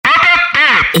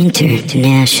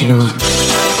International.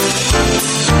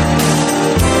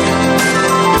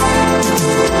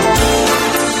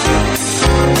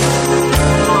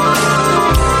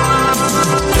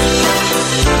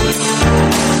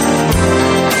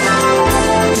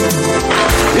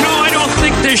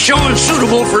 This show is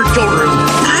suitable for children.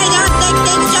 I don't think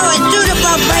this show is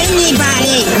suitable for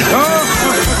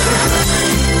anybody.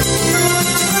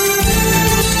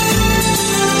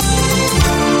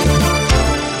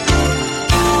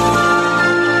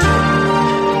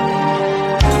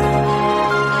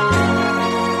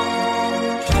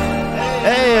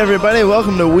 Hey everybody,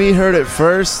 welcome to We Heard It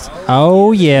First.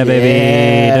 Oh yeah, baby.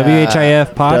 Yeah.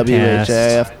 WHIF podcast.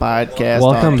 WHIF podcast.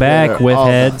 Welcome on back, Twitter. with All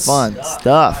the heads. fun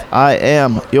stuff. I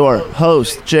am your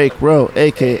host, Jake Rowe,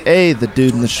 aka the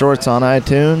dude in the shorts on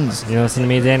iTunes. You listen to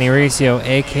me, Danny Riccio,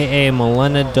 aka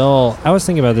Melinda Dull. I was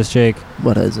thinking about this, Jake.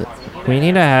 What is it? We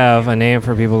need to have a name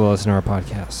for people to listen to our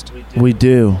podcast. We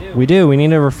do. We do. We need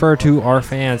to refer to our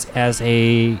fans as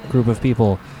a group of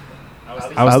people.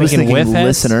 I was thinking with heads.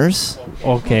 listeners.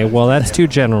 Okay, well that's too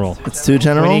general. It's too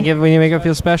general. We need to make it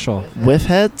feel special. Whiff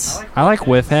heads? I like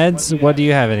whiff heads. What do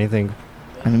you have? Anything?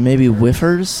 I mean, maybe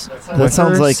whiffers? That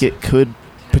sounds like it could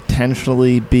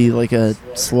potentially be like a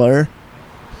slur.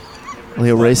 Like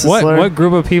a racist slur. What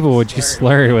group of people would you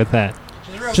slur with that?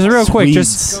 Just real quick,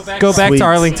 just go back to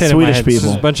Arlington. Swedish in my head. people.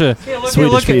 Just a bunch of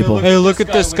Swedish people. Hey, look at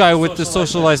this guy with the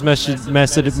socialized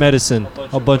medicine.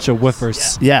 A bunch of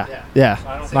whiffers. Yeah.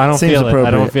 I don't Seems feel it. I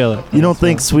appropriate. don't feel it. You don't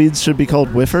think Swedes should be called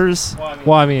whiffers?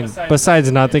 Well, I mean,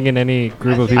 besides not thinking any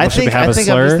group of people should have I a think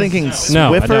slur. I'm just thinking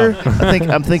No, I Swiffer.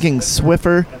 I'm thinking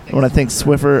Swiffer. And when I think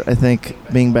Swiffer, I think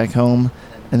being back home.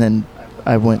 And then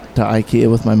I went to IKEA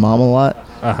with my mom a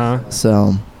lot.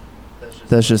 So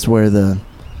that's just where the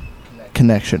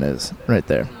connection is right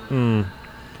there.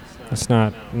 It's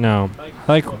not. No.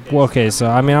 Okay, so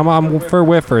I mean, I'm for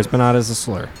whiffers, but not as a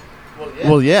slur.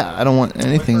 Well, yeah, I don't want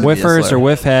anything to be a Whiffers slur. or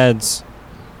whiff heads,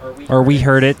 or we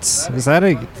heard it. Is that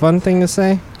a fun thing to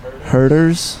say?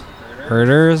 Herders?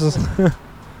 Herders.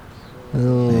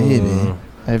 Maybe.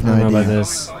 I have no I don't know idea. about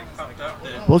this.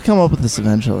 We'll come up with this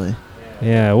eventually.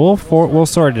 Yeah, we'll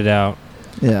sort it out.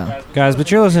 Yeah. Guys, but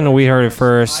you're listening to We Heard It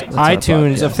First, That's our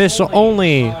iTunes podcast. official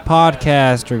only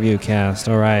podcast review cast.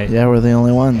 All right. Yeah, we're the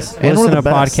only ones. And we're Listen the to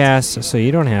best. podcasts so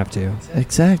you don't have to.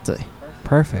 Exactly.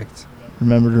 Perfect.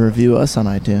 Remember to review us on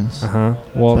iTunes.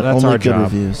 Well, But that's only our good job.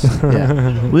 reviews.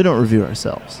 Yeah. We don't review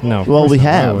ourselves. No. of Well, course we not.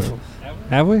 have.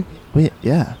 Have we?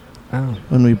 Yeah. Oh.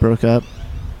 When we broke up.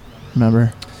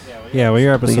 Remember? Yeah, well,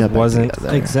 your We got episode back wasn't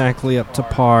together. exactly up to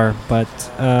par, but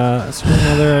it's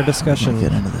another We'll discussion.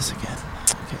 get into this again.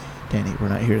 Okay. Danny, we're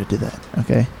not here to do that.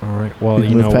 Okay? All right. Well, We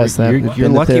can you move know, past that. you're We've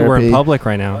been to lucky we're in therapy. public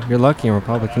right now. You're lucky we're in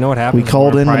public. You know what happens? We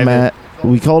called when in we're to private? Matt.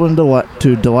 We called in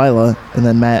to Delilah, and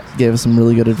then Matt gave us some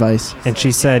really good advice. And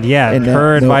she said, yeah, And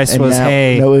her advice was,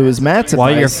 hey, no, it was Matt's while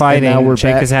advice. you're and now fighting, we're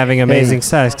Jake back. is having Hey. amazing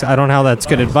sex. I don't know how that's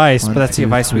good advice, 1, but that's the 2,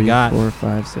 advice we 3, got. 4,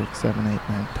 5, 6, 7, 8,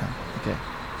 9, 10. Okay.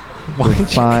 Why We're did you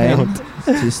fine. count?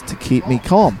 Just to keep me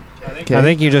calm. Okay. I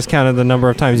think you just counted the number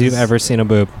of times you've ever seen a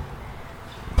boob.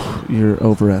 You're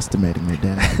overestimating me,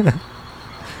 Danny.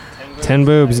 10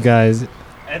 boobs, guys.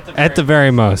 At the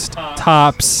very most.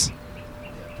 Tops.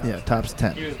 Yeah, tops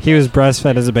 10. He was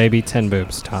breastfed as a baby, 10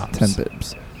 boobs. Tops. 10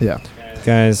 bibs. Yeah.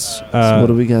 Guys, So what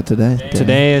do we got today? Danny?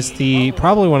 today is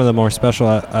probably one of the more special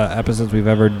episodes we've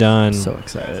ever done. So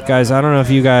excited. Guys, I don't know if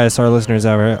you guys, our listeners,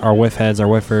 are whiff heads, are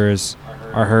whiffers,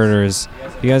 are herders.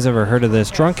 You guys ever heard of this?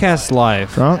 Drunkcast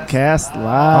Live. Drunkcast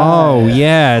Live. Oh,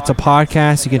 yeah. It's a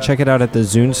podcast. You can check it out at the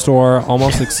Zune store,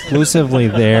 almost exclusively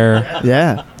there.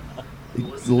 Yeah.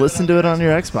 Listen to it on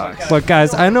your Xbox. Look,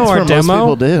 guys, I know That's our what demo.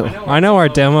 most people do. I know our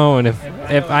demo, and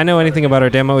if I know anything about our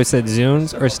demo, it's that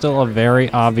Zunes are still a very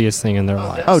obvious thing in their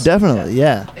lives. Oh, definitely,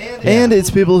 yeah. And it's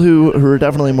people who are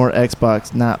definitely more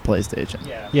Xbox, not PlayStation.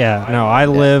 Yeah, no,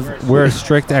 we're a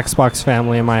strict Xbox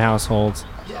family in my household.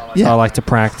 Yeah. I like to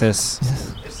practice.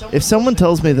 If someone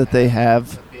tells me that they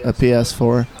have a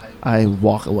PS4, I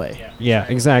walk away. Yeah,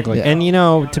 exactly. Yeah.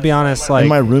 And, to be honest, And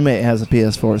my roommate has a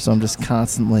PS4, so I'm just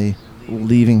constantly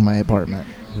leaving my apartment.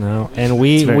 no. And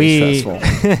It's very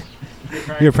stressful.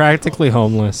 you're practically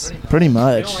homeless. Pretty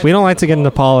much. We don't like to get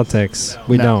into politics.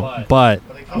 We No. don't. But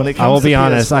When it I will comes to be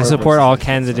honest. I PS4 support all versus-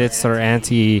 candidates that are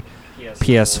anti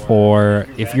PS4.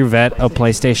 If you vet a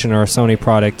PlayStation or a Sony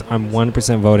product, I'm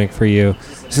 100% voting for you.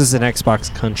 This is an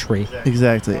Xbox country.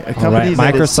 Exactly. A company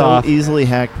right, that is so Microsoft- easily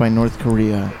hacked by North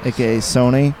Korea, aka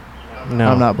Sony. No,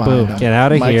 I'm not buying boo. them. Get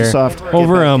out of here. Microsoft, get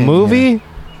Over back a in movie? here.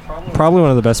 Probably one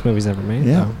of the best movies ever made.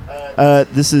 Yeah. though.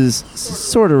 This is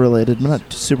sort of related, but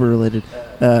not super related.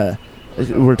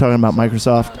 we're talking about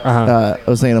Microsoft. Uh-huh. I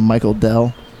was thinking of Michael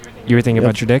Dell. You were thinking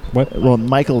about your dick? What? Well,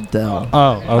 Michael Dell.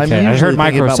 Oh, okay. I heard usually thinking about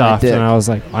my Microsoft, dick. and I was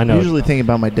like, I know. I'm usually thinking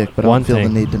about my dick, but I One don't feel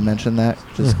thing. the need to mention that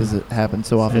just because it happens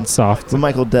so often. It's soft. But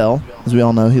Michael Dell, as we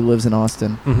all know, he lives in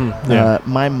Austin. Mm-hmm. Yeah.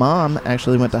 My mom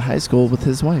actually went to high school with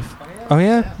his wife. Oh,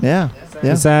 yeah? Yeah.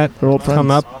 Does that They're old come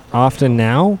friends. up often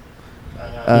now?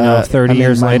 30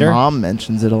 years later? My mom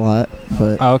mentions it a lot,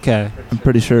 but Oh, okay. I'm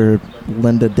pretty sure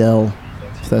Linda Dell,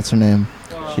 if that's her name,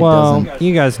 she Well, doesn't.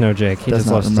 you guys know Jake. He does just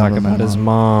not loves to talk remember about my his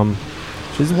mom.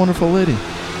 She's a wonderful lady.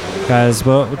 Guys,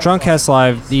 well, Drunkcast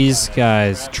Live, these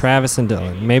guys, Travis and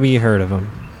Dylan, maybe you heard of them.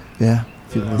 Yeah.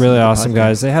 if you listen to Really the awesome podcast.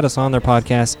 guys. They had us on their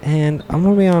podcast, and I'm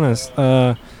going to be honest,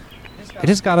 it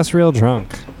just got us real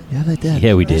drunk. Yeah, they did.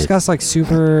 Yeah, we It just did. got us like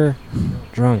super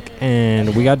drunk,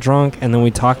 and we got drunk, and then we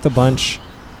talked a bunch.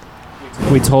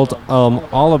 We told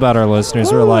all about our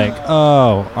listeners. We're like,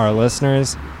 oh, our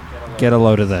listeners, get a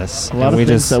load of this. A lot And of we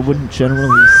things just I wouldn't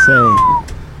generally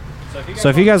say. So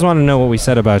if you guys want to know what we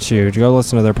said about you, go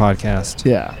listen to their podcast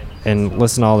Yeah. and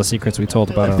listen to all the secrets we told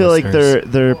about I our feel like listeners.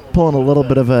 they're pulling a little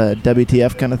bit of a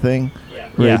WTF kind of thing,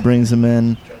 where Yeah. he brings them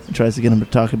in and tries to get them to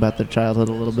talk about their childhood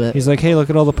a little bit. He's like, hey, look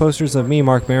at all the posters of me,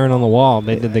 Mark Maron, on the wall.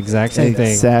 They did the exact same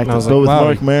thing. Exactly. And I was But like, with wow.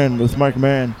 Mark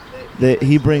Maron,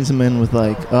 he brings them in with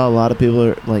like, oh, a lot of people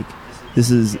are like, this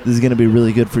is going to be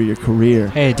really good for your career.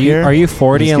 Hey, Here, are you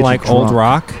 40 just and get like you old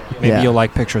drunk. rock? Maybe Yeah. you'll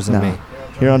like pictures of No. me.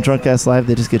 Here on Drunk Ass Live,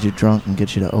 they just get you drunk and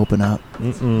get you to open up.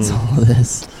 That's Mm-mm. all it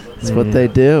is. That's what they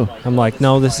do. I'm like,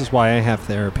 no, this is why I have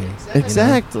therapy. you know?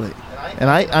 Exactly. And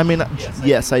I mean,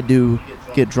 yes, I do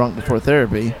get drunk before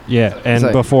therapy. Yeah, and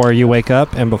like- before you wake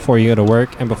up, and before you go to work,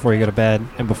 and before you go to bed,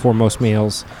 and before most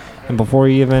meals, and before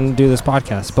you even do this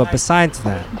podcast. But besides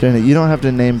that, Jenny, you don't have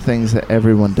to name things that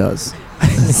everyone does.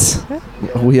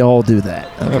 We all do that.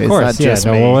 Okay? of It's course, not yeah. just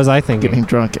No, me what was I thinking? getting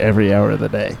drunk every hour of the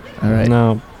day. All right.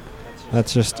 No,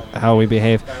 that's just how we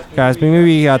behave, guys. But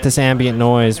maybe you got this ambient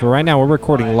noise. But right now we're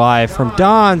recording live from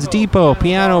Don's Depot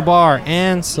Piano Bar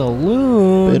and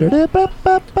Saloon. That's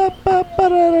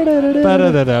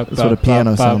what a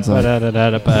piano sounds like.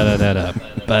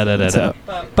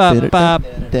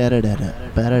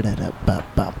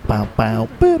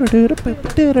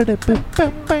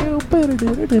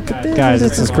 Guys,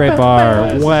 it's this great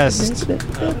bar west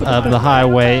of the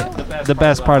highway, the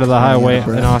best part of the highway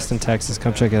in Austin, Texas.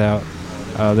 Come check it out.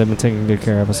 They've been taking good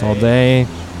care of us all day.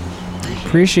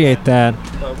 Appreciate that.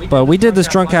 But we did this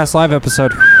Drunk Ass Live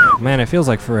episode. Man, it feels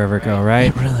like forever ago,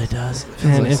 right? It really does.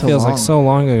 Man, it feels like so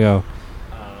long ago.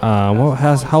 How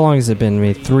long has it been?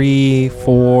 Maybe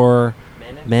 3-4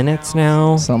 minutes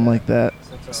now Something like that.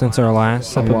 since our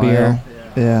last sip A of beer while.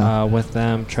 Yeah. with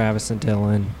them, Travis and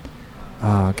Dylan.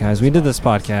 Guys, we did this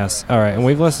podcast. All right, and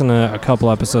we've listened to a couple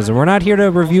episodes, and we're not here to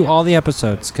review all the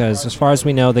episodes because, as far as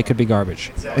we know, they could be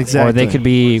garbage, Exactly. or they could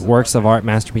be works of art,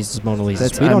 masterpieces, Mona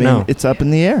Lisas. We don't know. It's up in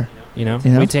the air. You know,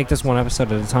 you know? we take this one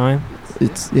episode at a time.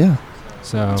 It's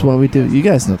So That's what we do. You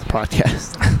guys know the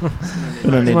podcast. We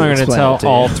don't I'm need not to going to explain tell it to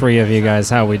all you. three of you guys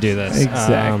how we do this.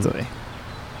 Exactly.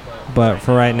 But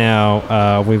for right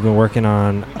now, we've been working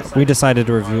on. We decided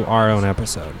to review our own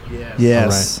episode,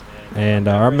 Yes. and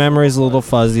our memory's a little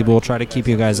fuzzy. But we'll try to keep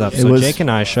you guys up. It So was Jake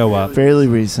and I show up. Fairly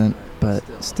recent, but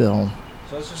still.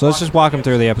 So let's just walk them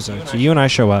through the episode. So you and I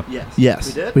show up.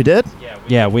 Yes. We did?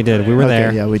 Yeah, we did. We were Okay,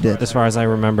 there. yeah, we did. As far as I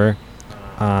remember,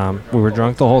 we were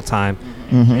drunk the whole time,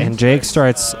 Mm-hmm. and Jake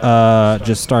starts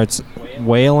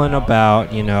wailing about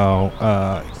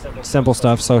simple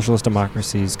stuff: socialist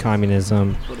democracies,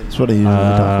 communism. That's what I usually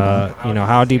talk about.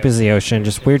 How deep is the ocean?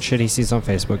 Just weird shit he sees on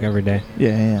Facebook every day.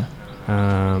 Yeah.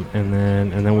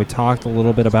 And then we talked a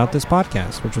little bit about this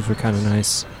podcast, which was kind of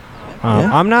nice.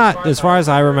 Yeah. I'm not, as far as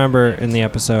I remember in the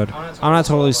episode, I'm not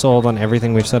totally sold on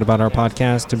everything we've said about our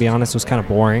podcast. To be honest, it was kind of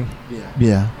boring.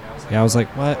 Yeah. Yeah, I was like,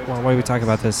 what? Why are we talking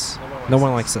about this? No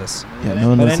one likes this. Yeah, no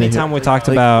one But wants to anytime hear. we talked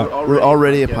Like, about, We're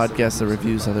already a podcast that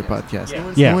reviews other podcasts.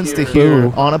 Yeah. No one's to hear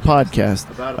Boo. on a podcast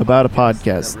about a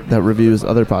podcast that reviews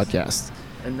other podcasts.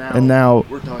 And now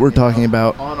we're talking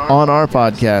about on our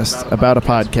podcast about a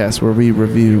podcast where we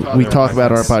talk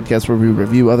about our podcast where we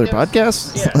review other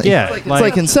podcasts. It's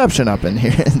like Inception up in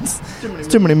here. It's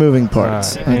too many moving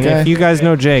parts. and Okay. if you guys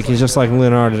know Jake, he's just like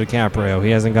Leonardo DiCaprio. He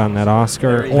hasn't gotten that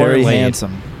Oscar or Very laid.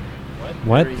 handsome.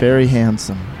 What? Very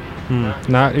handsome.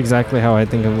 Not exactly how I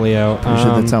think of Leo. Pretty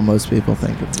sure that's how most people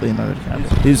think of Leonardo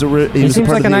DiCaprio. He was a seems part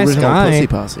like of a the nice original guy. Pussy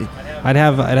Posse. I'd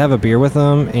have a beer with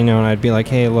him, and I'd be like,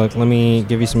 hey, look, let me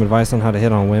give you some advice on how to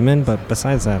hit on women. But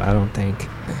besides that, I don't think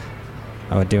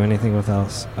I would do anything with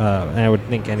else. And I would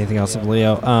think anything else of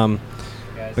Leo.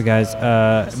 But guys,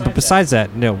 but besides that,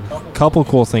 couple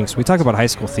cool things. We talk about high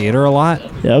school theater a lot.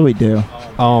 Yeah, we do.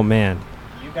 Oh man,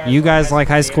 you guys like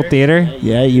high school theater?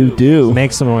 Yeah, you do.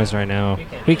 Make some noise right now.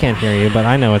 We can't hear you, but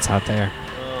I know it's out there.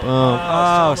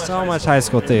 Oh, so much high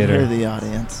school theater. Hear the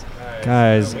audience.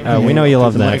 Guys, we know you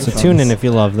love the that, so microphones. tune in if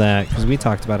you love that, because we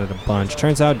talked about it a bunch.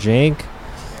 Turns out Jake,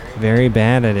 very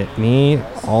bad at it. Me,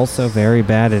 also very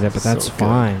bad at it, but that's So good.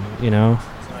 fine, you know?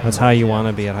 That's how you want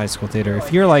to be at high school theater.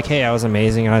 If you're like, hey, I was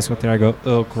amazing at high school theater, I go,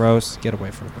 oh, gross, get away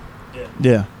from it.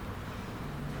 Yeah.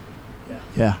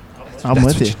 Yeah. I'm That's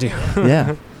with what you. do.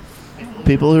 Yeah.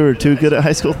 People who are too good at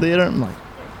high school theater, I'm like,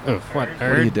 Oh, what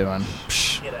are you doing?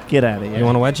 Get out of here. You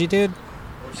want a wedgie, dude?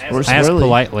 Or I ask swirly.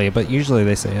 politely, but usually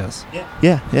they say yes.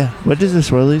 Yeah. What is the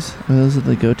swirlies? Those are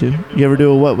the go-to. You ever do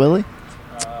a wet willy?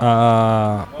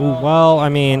 Well, I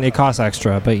mean, it costs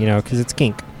extra, but you know, because it's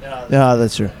kink. Yeah,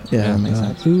 that's true. Yeah, that makes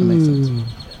sense. That makes sense.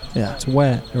 Yeah. It's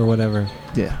wet or whatever.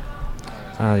 Yeah.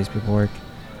 How these people work.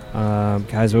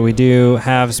 Guys, but we do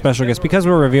have special guests because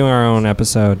we're reviewing our own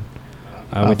episode.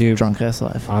 We do Drunk Ass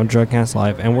Live. on Drunkcast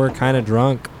Live, and we're kind of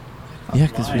drunk Yeah,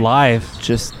 because we live.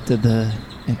 just did the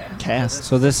cast,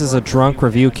 So this is a drunk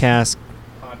review cast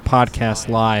podcast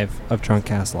live of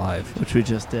Drunkcast Live, which we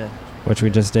just did. which we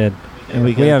just did. And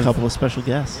we got We a have- couple of special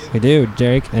guests. We do,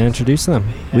 Derek, and introduce them.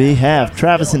 We have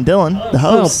Travis and Dylan, the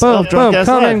hosts boom, of Drunk boom, Ass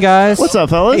come Live. in, guys. What's up,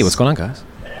 fellas? Hey, what's going on, guys?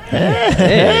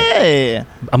 Hey.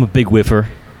 I'm a big whiffer.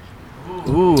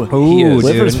 Ooh. Ooh,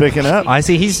 Liver's dude. picking up. I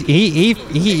see.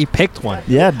 He picked one.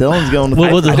 Yeah, Dylan's going to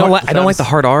Well, I don't like the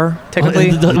hard R,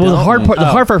 technically. The hard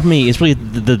part for me is really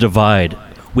the divide: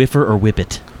 whiffer or whip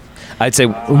it. I'd say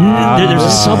There's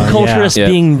a subculture as yeah.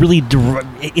 being really.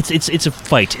 It's a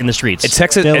fight in the streets. at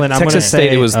Texas, Dylan, at I'm Texas gonna State,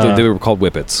 say, it was they were called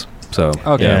whippets. So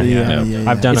Okay. Yeah.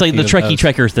 I've done. It's a like the few of those. Trekkie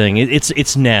Trekker thing.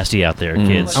 It's nasty out there,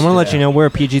 kids. I'm gonna let you know we're a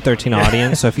PG-13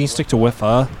 audience, so if you stick to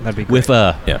WIFA, that'd be great. With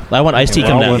Yeah. I want Ice-T Yeah,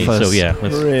 coming all at me. with us. So yeah,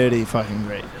 let's- Pretty fucking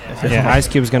great. Yeah, Ice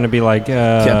Cube's gonna be like,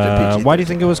 PG-13. why do you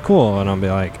think it was cool? And I'll be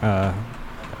like, I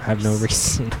have no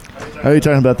reason. Are you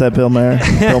talking about that Bill Maher?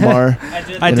 Bill Maher?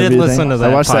 I did interview listen thing? to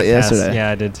that. I watched that podcast. yesterday. Yeah,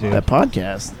 I did too. That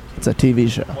podcast. It's a TV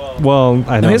show. Well,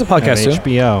 I know he has a podcast, on too.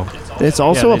 HBO, It's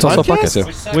also Yeah, a It's also a podcast.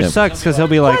 podcast, too. which Yeah. sucks because he'll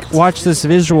be like, watch this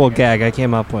visual gag I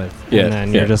came up with, Yeah, and then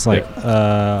yeah, you're just like,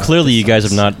 clearly you guys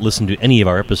have not listened to any of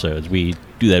our episodes. We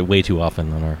do that way too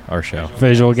often on our show.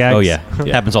 visual gags. Oh yeah,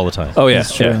 Yeah. happens all the time. Oh yeah,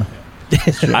 That's true. yeah.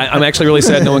 I'm actually really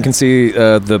sad no one can see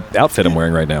the outfit I'm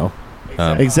wearing right now.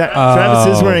 Exactly. Oh.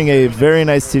 Travis is wearing a very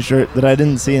nice T-shirt that I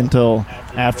didn't see until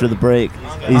after the break.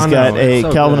 He's Oh, no, got a it's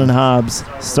so Calvin good. and Hobbes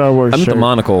Star Wars I'm shirt. the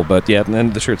monocle, but yeah,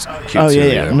 and the shirt's cute Oh too.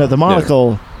 yeah. No, the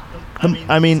monocle.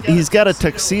 I mean, he's got a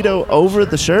tuxedo over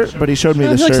the shirt, but he showed me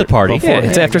Well, the he shirt. likes to party. Yeah, beforehand.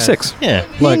 it's after 6. Yeah.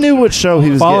 He Look, knew what show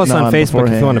he was Follow us getting on Facebook if you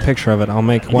beforehand. want a picture of it. I'll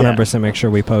make 100% make sure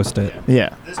we post it.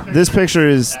 Yeah. This picture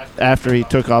is after he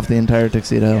took off the entire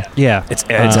tuxedo. Yeah, It's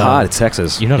hot. It's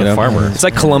Texas. You're not you a know? farmer. It's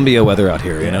like Columbia weather out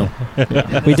here. You know.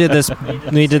 we did this.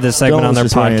 We did this segment Dylan on was their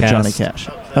just wearing a podcast. Johnny Cash.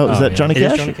 Oh, is Oh, that yeah. Johnny Is it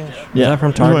Cash? Johnny Cash? Yeah. Is that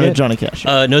from He's wearing a Target? Johnny Cash.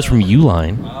 No, it's from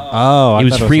Uline. Oh, He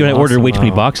was thought it free when I from ordered way too many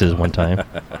Awesome. boxes one time.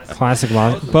 Classic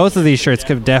model. Both of these shirts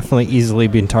could definitely easily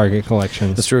be in Target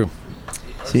collections. That's true.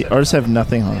 See, ours have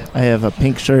nothing on it. I have a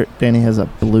pink shirt. Danny has a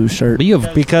blue shirt. But you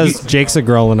have Because Jake's a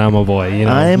girl and I'm a boy. You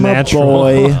know, I'm natural.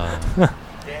 a boy.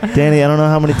 Danny, I don't know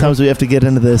how many times we have to get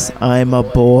into this. I'm a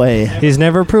boy. He's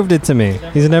never proved it to me.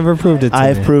 He's never proved it to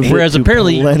I've me. proved Whereas it to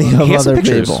apparently plenty of he has some other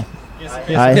pictures. people.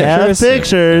 I have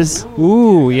pictures.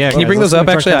 Ooh, yeah. Can you guys, bring let's those up?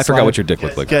 make Actually, I Drunkcast forgot Live. what your dick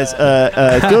looked like. Guys,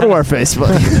 go to our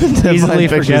Facebook. to Easily find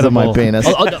pictures of my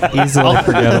forgettable. penis. Easily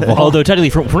forgettable. Although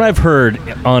technically, from what I've heard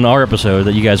on our episode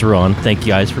that you guys were on, thank you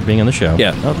guys for being on the show.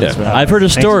 Yeah. Oh, that's yeah. right. I've heard a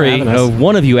for story having us. of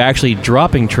one of you actually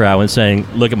dropping trow and saying,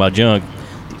 "Look at my junk."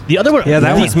 The other one, Yeah,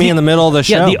 that was me in the middle of the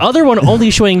show. Yeah, the other one only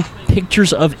showing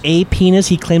pictures of a penis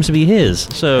he claims to be his.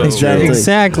 So Exactly.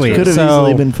 Exactly. Could have So,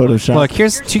 easily been Photoshopped. Look,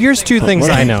 here's two things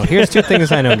I know. Here's two things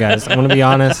I know, guys. I'm gonna be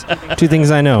honest. Two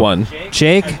things I know. One.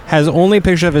 Jake has only a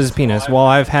picture of his penis, while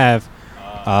I have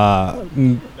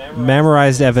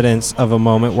memorized evidence of a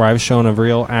moment where I've shown a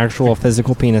real, actual,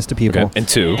 physical penis to people. Okay. And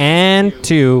 2. And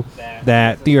two,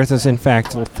 that the Earth is in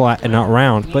fact flat and not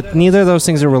round. But neither of those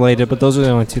things are related. But those are the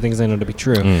only two things I know to be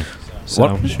true. So,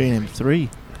 I'm sure you named 3.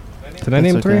 did I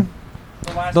name That's three? okay.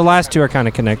 The last two are kind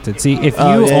of connected. See, if you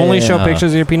Oh, yeah, only yeah, show yeah.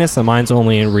 pictures of your penis, then mine's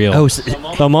only in real. oh,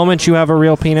 The moment you have a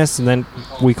real penis, and then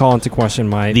we call into question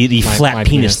my the my- flat my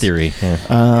penis theory. Yeah.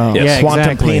 Oh, Yes. Yeah, quantum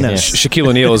exactly. penis. Shaquille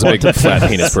O'Neal is a big flat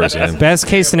penis person. Best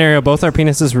case scenario, both our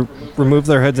penises remove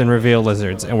their hoods and reveal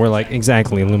lizards, and we're like,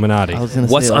 exactly, Illuminati. I was gonna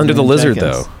What's say under the 11 lizard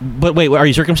seconds. though? But wait, are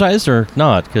you circumcised or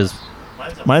not? Because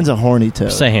Mine's a horny toe.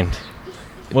 saying,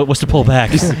 what's to pull back?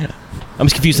 I'm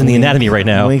just confused in the anatomy right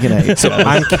now. Winking at you.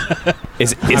 I'm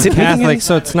Is I'm it Catholic,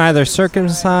 so it's neither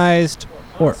circumcised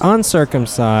or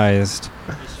uncircumcised.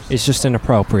 It's just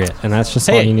inappropriate, and that's just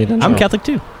all you need to know. I'm Catholic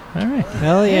too. All right.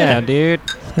 Hell yeah, dude.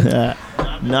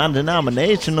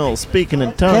 Non-denominational, speaking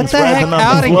in tongues, the heck rapping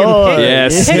out on the and get floor. paid.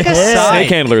 Yes. Pick a side. Snake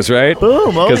handlers, right?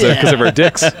 Boom, oh Because yeah. of our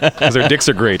dicks. Because our dicks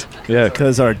are great. Yeah.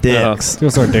 Because our dicks.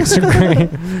 Those are dicks are great.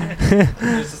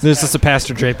 There's just a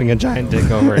pastor draping a giant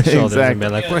dick over his shoulders and be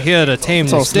like, "We're here to tame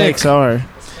That's all the snakes snakes." are.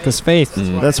 Because faith.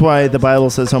 That's why the Bible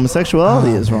says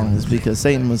homosexuality is wrong, is because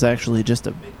Satan was actually just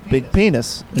a big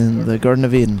penis in the Garden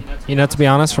of Eden. You know, to be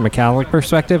honest, from a Catholic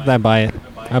perspective, I buy it.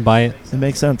 I buy it. It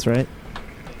makes sense, right?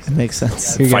 It makes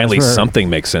sense. You guys Finally, were- something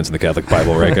makes sense in the Catholic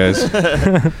Bible, right, guys?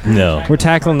 No. We're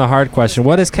tackling the hard question.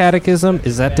 What is catechism?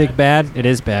 Is that dick bad? It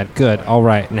is bad. Good. All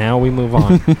right. Now we move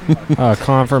on.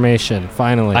 Confirmation.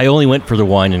 Finally. I only went for the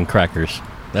wine and crackers.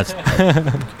 That's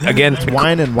Again,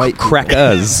 Wine and white. crack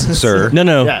us, sir.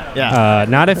 no. Yeah.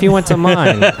 not if you went to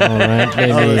mine. All right,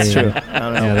 baby. Oh, that's true. I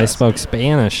don't know. Yeah, they spoke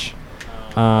Spanish.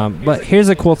 But here's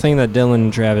a cool thing that Dylan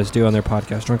and Travis do on their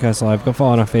podcast, Drunkcast Live. Go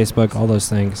follow it on Facebook, all those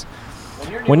things.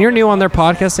 When you're new on their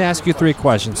podcast, they ask you 3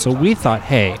 questions. So we thought,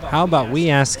 hey, how about we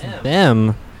ask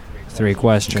them 3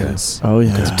 questions? Oh,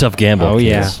 yeah. It's a tough gamble. Oh,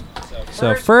 yeah. kids.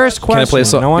 So first question. Can I play a No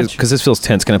song? one- Because this feels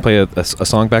tense. Can I play a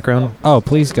song background? Oh,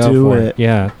 please go Do for it. it.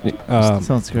 Yeah.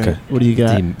 Sounds great. okay. What do you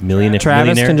got? The millionaire. Travis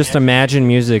millionaire? can just imagine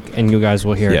music, and you guys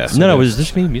will hear Yes. it. No, it was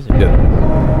just me music. Yeah.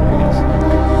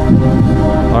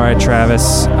 All right,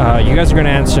 Travis. You guys are going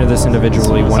to answer this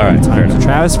individually one All at a right, fair time. So enough.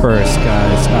 Travis first,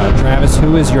 guys. Travis,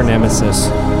 who is your nemesis?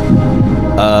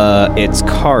 It's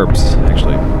carbs,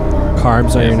 actually.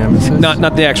 Carbs are your nemesis?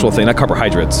 Not the actual thing, not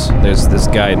carbohydrates. There's this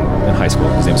guy in high school.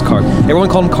 His name's Carb. Everyone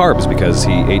called him Carbs because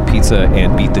he ate pizza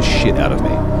and beat the shit out of me.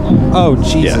 Oh,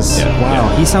 Jesus. Yeah,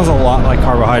 Wow. He sounds a lot like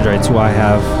Carbohydrates, who I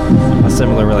have a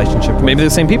similar relationship with. Maybe they're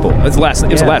the same people. It's the last.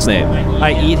 It's the Yeah. last name.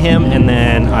 I eat him, and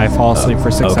then I fall asleep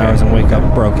for 6 okay. hours and wake up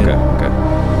broken. Okay.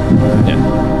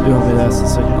 Yeah. You want me to ask the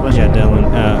second question? Yeah,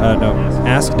 Dylan. No.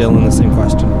 Ask Dylan the same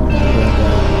question.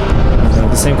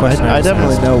 The same question I just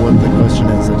definitely asked. know what the question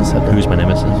is. I just had to. Who's my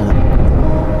nemesis?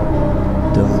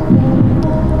 Dylan.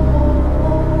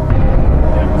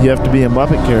 You have to be a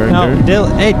Muppet character. No,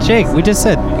 Dylan. Hey, Jake, we just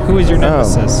said, who is your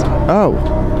nemesis? Oh.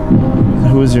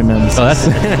 Who is your nemesis? Oh, that's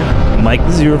Mike.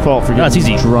 This is your fault for No, it's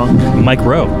getting easy. drunk. Mike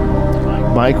Rowe.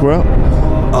 Mike Rowe.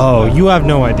 Oh, you have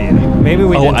no idea. Maybe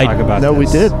we didn't talk about No,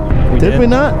 this. we did. We Did we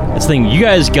not? That's the thing. You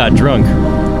guys got drunk.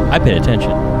 I paid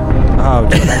attention. Oh,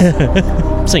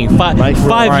 I'm saying Mike Rowe.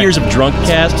 5 years of drunk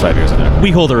cast. 5 years ago. We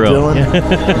hold our own. Dylan.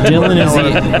 Dylan is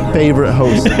the... Favorite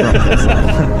host. of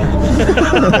Drunkcast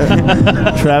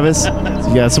Live. Travis,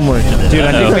 you got some work to do. Dude,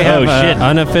 I think we have Oh, shit. an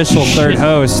unofficial third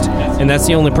host, and that's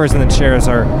the only person that shares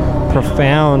our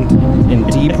profound and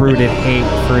deep-rooted hate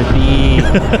for the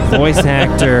voice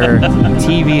actor,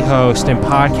 TV host, and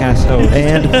podcast host,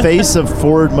 And face of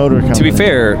Ford Motor Company. To be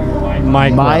fair,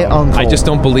 Mike. my Rowe. uncle. I just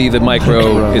don't believe that Mike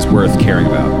Rowe is worth caring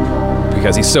about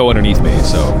because he's so underneath me.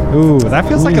 So Ooh, that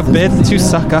feels like a Ooh, bit too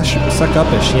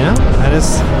suck-upish, you know? That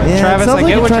is... Yeah, Travis, it sounds I like get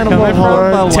you're what you're trying to coming pull from,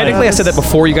 hard. but like- technically, I said that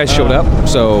before you guys showed up.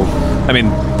 So, I mean,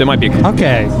 there might be.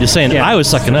 Okay. You're saying Yeah. I was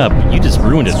sucking up. You just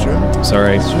ruined it.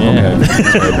 Sorry. Yeah.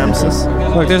 Okay. Nemesis.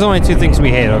 Look, there's only 2 things we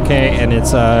hate, okay? And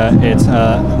it's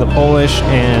the Polish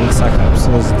and suck-ups.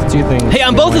 So those are the 2 things. Hey,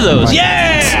 I'm we both of like. those.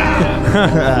 Yeah!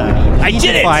 I did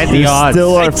it! Defied the You're odds.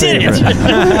 still our I did it!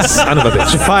 favorite. Son of a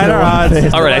bitch. Defied our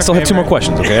odds. All right, I still have 2 more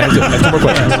questions. Okay, I have 2 more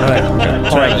questions.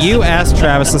 All right, you ask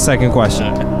Travis the second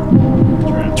question.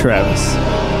 Travis,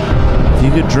 if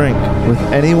you could drink with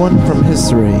anyone from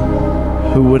history,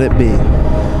 who would it be?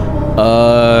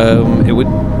 It would.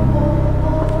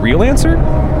 Real answer?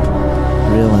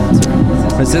 Real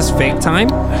answer. Is this fake time?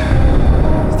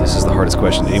 This is the hardest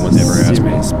question anyone's ever asked me.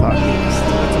 Serious podcast.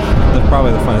 That's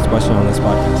probably the funnest question on this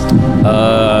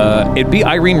podcast. It'd be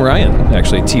Irene Ryan,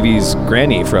 actually, TV's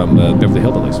granny from Beverly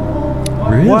Hillbillies.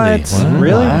 Really? What?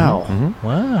 Really? Wow.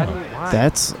 Wow.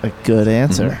 That's a good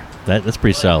answer. That's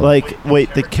pretty solid. Like,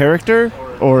 wait, the character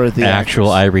or the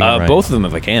actual actress? Irene Ryan. Both of them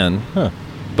if I can. Huh.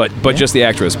 But just the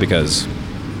actress because,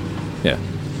 yeah,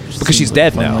 because she's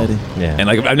dead Fun now. lady. Yeah. And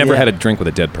like I've never Yeah. had a drink with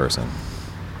a dead person.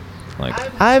 Like,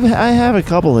 I have a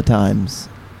couple of times.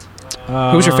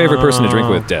 who's your favorite person to drink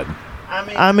with dead?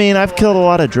 I mean, I've killed a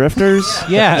lot of drifters.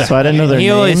 Yeah. So I didn't know their He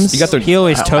names. always, You got their- he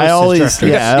always toasts I his always- drifters. You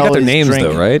Yeah, got, I you got their always names drink.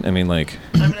 though, right? I mean, like,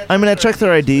 I mean, I checked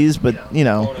their IDs, but, you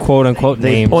know, Quote unquote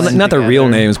They- names. well, not their real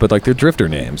together. names, but like their drifter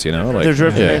names. You know, like they're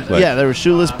drifter. Yeah, like- Yeah, there was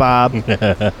Shoeless Bob, There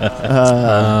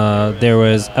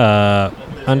was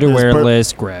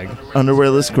Underwearless Greg.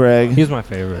 Underwearless Greg. He's my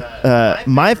favorite.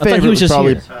 My he favorite was was just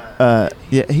probably here.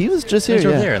 Yeah, he was just here. He's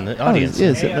over yeah. there in the audience. Oh, he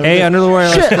is sitting over Hey, there. under the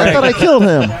wire. Shit, I thought I killed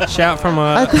him. Shout from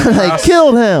I thought I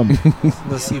killed him.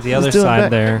 Let's see the He's other doing side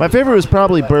bad. there. My favorite was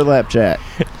probably Burlap Jack.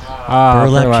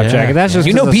 Burlap Burlap Jack. Jack. That's just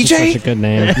You know 'cause that's BJ? such a good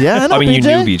name. Yeah, I know I mean, BJ.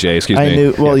 you knew BJ. Excuse me. I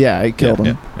knew. Well, yeah, I killed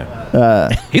him.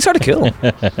 He's hard to kill.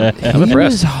 I'm He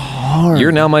impressed. was hard.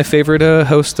 You're now my favorite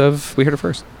host of We Heard It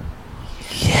First.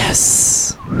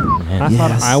 Yes. I Yes.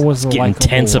 thought I was the Getting likable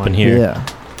tense up in one. here. Yeah.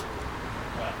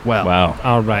 Well, Wow.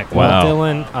 all right. Wow. Well,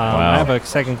 Dylan, I have a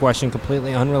second question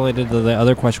completely unrelated to the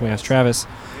other question we asked Travis.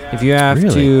 If you have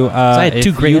Really? to, I had two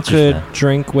if great you answers to could that.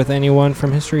 drink with anyone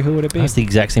from history, who would it be? That's the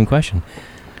exact same question.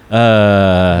 What?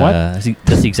 That's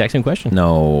the exact same question.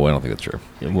 No, I don't think that's true.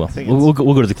 Yeah, well, think we'll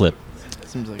go to the clip.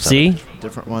 Seems like See? a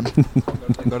different one.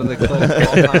 Go to the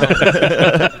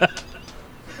clip.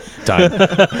 Time.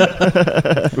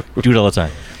 We do it all the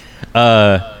time.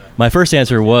 My first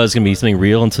answer was going to be something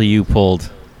real until you pulled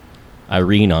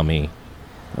Irene on me.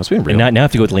 That's being real. And now I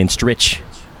have to go with Lane Stritch.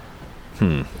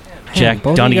 Jack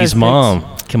both of you guys Donaghy's mom.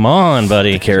 Come on,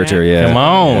 buddy. The character, yeah. Come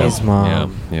on. His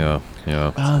mom. Yeah.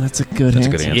 Oh, that's a good That's a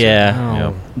answer. good answer.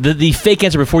 Yeah. Oh. The fake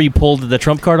answer before you pulled the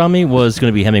trump card on me was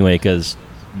going to be Hemingway because,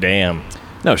 damn.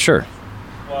 No, sure.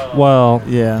 Well,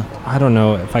 Yeah. I don't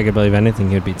know if I could believe anything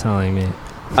he'd be telling me.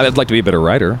 I'd like to be a better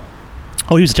writer.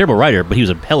 Oh, he was a terrible writer, but he was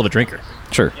a hell of a drinker.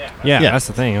 Sure. Yeah, Yeah. that's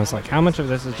the thing. I was like, how much of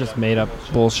this is just made up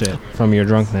bullshit from your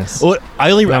drunkenness? Well,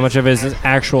 How much of it is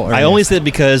actual I only earnest? said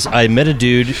because I met a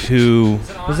dude who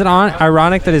Was it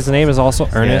ironic that his name is also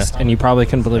Ernest, and you probably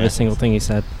couldn't believe a single thing he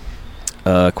said?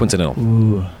 Coincidental.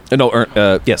 No,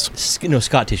 yes.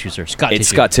 Scott tissue, sir. Scott It's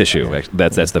tissue. Scott Tissue.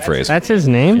 That's the phrase. That's his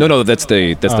name? No, that's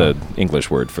the English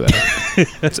word for that.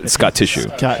 It's Scott Tissue.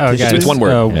 Got Oh, tissue. guys, It's one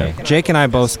word, oh, yeah. Jake and I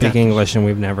both speak English, and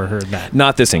we've never heard that.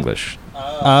 Not this English.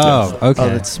 Oh, okay. Oh,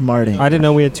 that's smarting. I didn't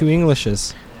know we had two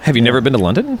Englishes. Have you never been to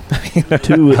London?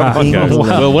 Two English.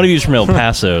 Well, one of you's from El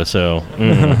Paso, so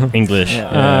English.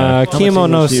 Kimo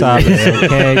no English do you sabe, read?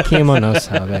 okay? Kimo no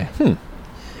sabe.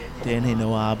 Danny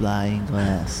no habla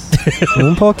inglés.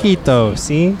 Un poquito,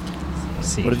 ¿sí?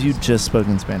 Sí. What have you just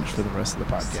spoken Spanish for the rest of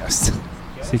the podcast?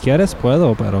 Si quieres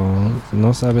puedo, pero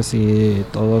no sabes si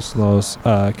todos los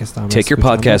que estamos Take your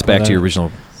escuchando podcast back to pueden. your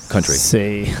original country.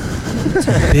 Sí.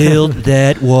 Build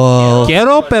that wall.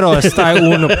 Quiero, pero está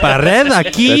una pared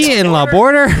aquí en la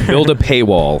border. Build a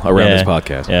paywall around Yeah. this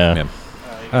podcast. Yeah.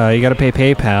 You got to pay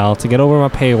PayPal to get over my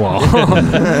paywall.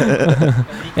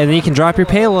 And then you can drop your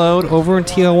payload over in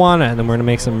Tijuana, and then we're going to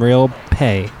make some real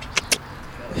pay.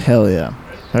 Hell yeah.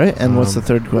 All right, and what's the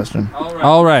third question?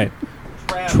 All right.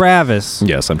 Travis,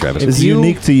 Yes, I'm Travis. If It's you-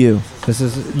 unique to you. this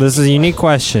is a unique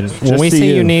question. When we to say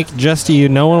you. unique, just to you,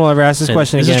 no one will ever ask this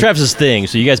question This again. is Travis's thing,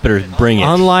 so you guys better bring it.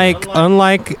 Unlike,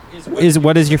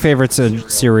 what is your favorite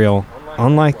cereal?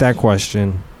 Unlike that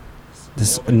question,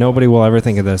 nobody will ever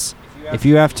think of this. If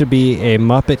you have to be a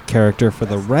Muppet character for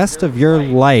the rest of your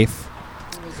life,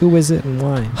 who is it and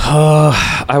why?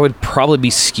 I would probably be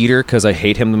Skeeter because I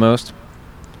hate him the most.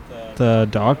 The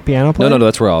dog piano player? No,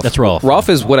 that's Rolf. That's Rolf. Rolf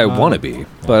is what I want to be,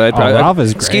 but Rolf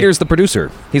is great. Skeeter's the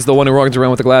producer. He's the one who runs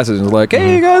around with the glasses and is like,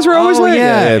 "Hey, you guys are always Oh, late."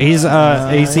 yeah. He's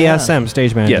the SM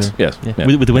stage manager. Yes. Yeah.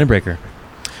 With the windbreaker.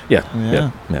 Yeah.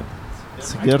 Yeah.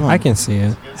 It's a good one. I can see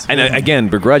it. And again,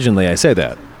 begrudgingly, I say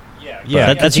that.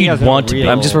 Yeah, that's who you'd want to be.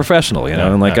 I'm just professional, you know,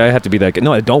 Yeah, and like yeah. I have to be that guy.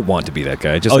 No, I don't want to be that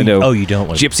guy. Just Oh, you know, you don't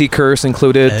want to. Gypsy curse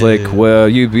included. Like, well,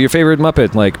 your favorite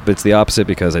Muppet. Like, but it's the opposite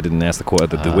because I didn't ask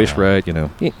the wish right. You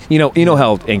know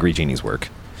how angry genies work.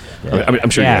 Yeah. I mean,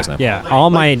 I'm sure you guys know. Yeah, all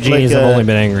my genies have only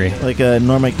been angry. Like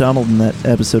Norm Macdonald in that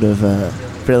episode of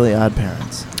Fairly Odd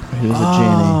Parents. He was a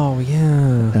Oh,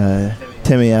 yeah. genie.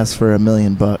 Timmy asked for $1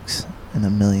 million and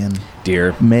 1 million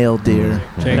Dear. male deer.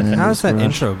 Jake, And it how was does that garage.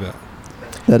 intro go?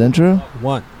 That intro?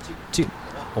 1, 2,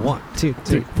 1, 2,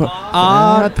 3.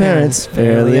 Odd parents,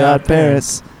 fairly odd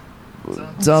parents.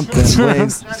 Something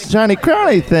wings, shiny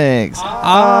crowny things.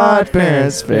 Odd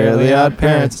parents, fairly odd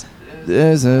parents.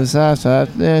 There's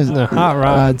The hot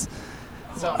rods.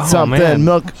 something man.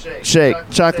 milkshake,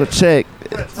 chocolate shake,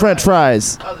 French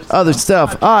fries, other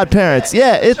stuff. Odd parents,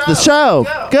 yeah, it's the show.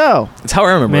 Go It's how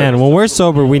I remember. Man, it. when we're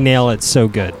sober, we nail it so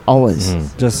good. always.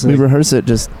 Just We rehearse it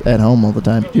just at home all the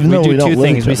time, even we though do we don't two live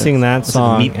things. each We other. sing that like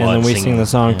song, Meatwad and then we singing. sing the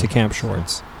song Yeah. to Camp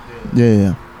Shorts.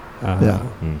 Yeah. Uh,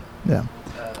 Yeah.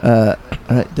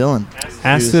 All right, Dylan.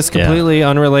 Ask this Yeah. completely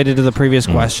unrelated to the previous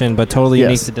question, but totally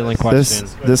unique Yes. to Dylan question.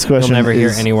 This question You'll never hear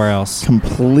is anywhere else.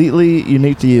 completely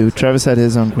unique to you. Travis had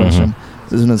his own question.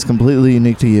 This one is completely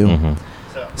unique to you.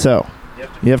 So,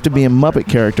 you have to be a Muppet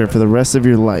character for the rest of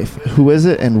your life. Who is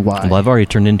it and why? Well, I've already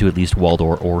turned into at least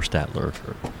Waldor or Statler.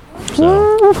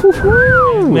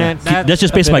 So Man, that's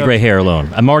just based on my gray hair alone.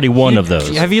 I'm already one of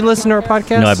those. Have you listened to our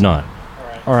podcast? No, I've not.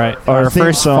 All right. Our Our theme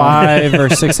first song. 5 or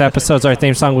 6 episodes, our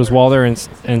theme song was Walder and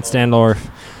Standorf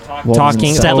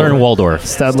talking. Stadler and Waldorf.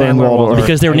 Stadler and Waldorf.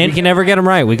 Because they were We named. can never get them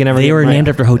right. We can never. They get were 'em right. named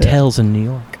after hotels in New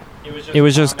York. It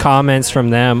was just comments from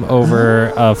them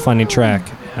over a funny track.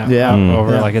 Yeah.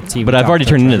 Over Yeah. like a TV. But I've already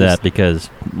talk turned into track. that because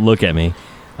look at me.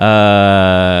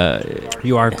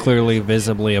 You are clearly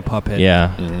visibly a puppet.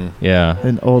 Yeah, yeah.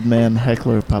 An old man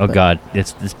heckler puppet. Oh God,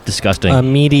 it's disgusting. A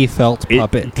meaty felt It-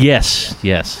 puppet. Yes.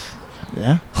 Yeah.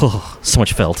 So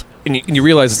much felt. And you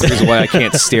realize it's the reason why I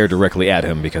can't stare directly at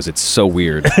him because it's so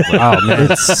weird. Oh man!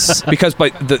 Because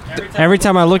by Every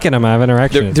time I look at him, I have an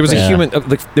erection. there was Yeah. a human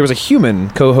there was a human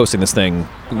co-hosting this thing.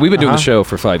 We've been doing the Uh-huh. show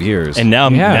for 5 years, And now,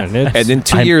 Yeah, now- it's- and then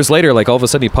 2 I'm- years later, like all of a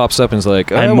sudden he pops up and is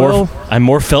like, I'm well,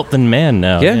 more felt than man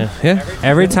now. yeah.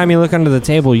 Every time you look under the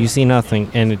table, you see nothing,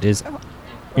 and it is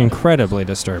incredibly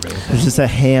disturbing. There's just a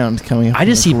hand coming up. I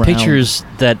just see from the ground. pictures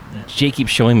that Jay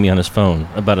keeps showing me on his phone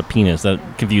about a penis that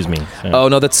confuse me. So. Oh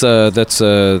no, that's what is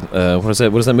that?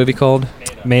 What is that movie called?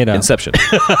 Made up. Inception.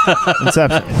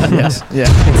 Inception. Yes. Yeah.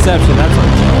 Inception. That's what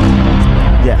it's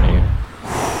called.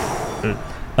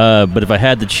 Yeah. But if I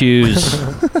had to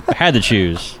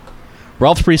choose,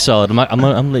 Ralph's pretty solid. I'm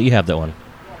gonna let you have that one.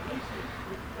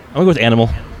 I'm gonna go with Animal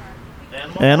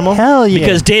Animal. Hell yeah!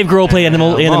 because Dave Grohl played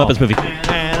Animal in the Muppets movie.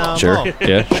 Sure.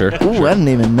 Yeah. Sure. Ooh, I didn't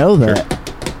even know that.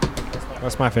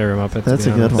 That's my favorite Muppet. That's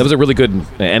to a be good honest. That was a really good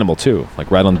animal too,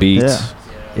 like right on beat. Yeah.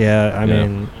 Yeah, I Yeah.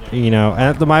 mean,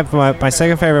 and my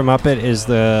second favorite Muppet is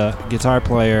the guitar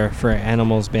player for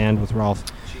Animals band with Ralph.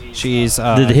 She's The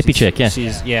hippie she's- chick, yeah.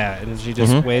 She's and she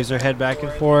just Mhm. waves her head back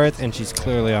and forth, and she's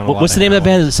clearly on. What's the name of that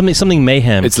band? Is it something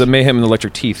Mayhem. It's the Mayhem and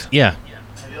Electric Teeth. yeah.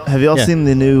 Have y'all Yeah. seen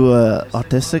the new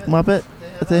autistic Muppet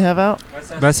that they have out?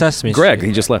 That's Sesame Greg, Street.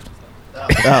 he just left.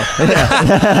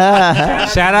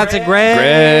 Shout out to Greg.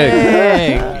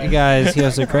 Greg. You guys, he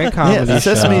has a great comedy Yeah,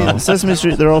 show. Sesame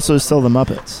Street. They're also still the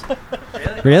Muppets.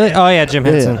 Really? Oh yeah, Jim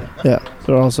Henson. Yeah.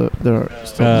 They're still the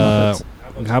Muppets.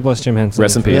 God bless Jim Henson.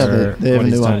 Rest in for peace. Yeah, what they have a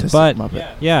he's new done. autistic But Muppet.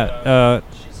 yeah,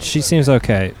 she seems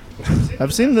okay.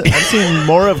 I've seen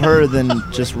more of her than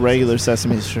just regular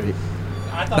Sesame Street.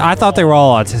 I thought they were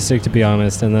all autistic, to be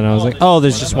honest, and then I was like, "Oh,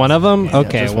 there's just one of them."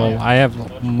 Okay, just well, one. I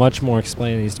have much more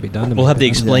explaining that needs to be done. To Well, me. have they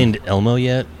explained Elmo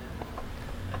yet?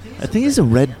 I think he's a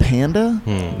red panda.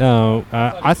 No,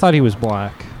 I thought he was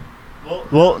black.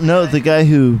 Well, no, the guy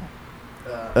who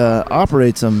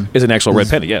operates him. Is an actual red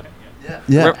panda. Yeah.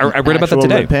 Yeah, I read about that actual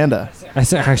today. Red panda. I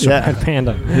said actual Yeah. red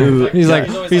panda. Who- He's like,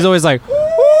 he's always like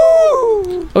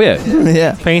Oh yeah.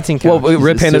 Yeah. painting. Well, couch.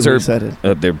 red pandas super are excited.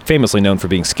 they're famously known for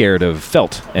being scared of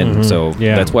felt, and Mhm. so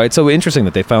Yeah. that's why it's so interesting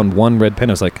that they found one red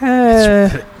panda. It's like,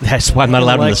 That's why I'm not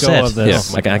allowed in the Let go set. of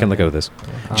this. yeah, I can let go of this.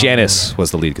 Janice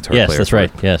was the lead guitar Yes, player. that's for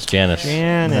right. it. Yes, Janice.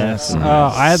 Janice. Mhm.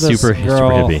 Oh, I had this Super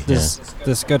girl, hippie,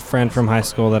 this good friend from high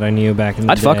school that I knew back in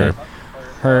the I'd day. fuck her.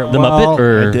 Her The Muppet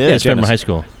or I did. yeah, it's from Janice. high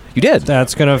school. You did.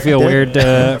 That's gonna feel I weird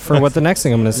did. for what the next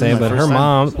thing I'm gonna say, My but her first time.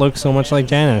 mom looks so much like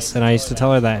Janice, and I used to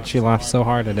tell her that. She laughed so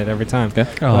hard at it every time. Yeah.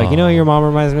 Like, you know, Aw. who your mom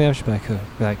reminds me of. She'd be like, who?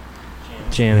 Be like,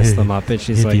 Janice the Muppet.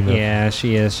 She's like, Hippie Muppet. yeah,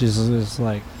 she is. She's just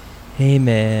like, Hey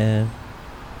man.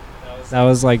 that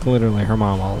was like literally her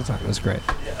mom all the time. It was great.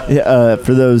 Yeah,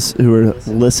 for those who are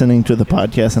listening to the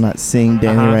podcast and not seeing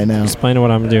Danny Uh-huh. right now, Explain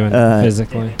what I'm doing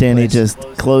physically. Danny please. just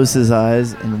closed his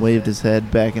eyes and waved his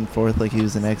head back and forth like he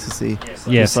was in ecstasy. Yes,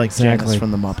 just like exactly. Janice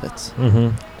from the Muppets.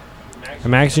 Mm-hmm.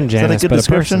 Imagine that a Janice, good but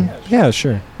description? a person. Yeah,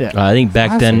 sure. I think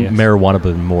back I'd then say yes. marijuana would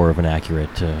have been more of an accurate.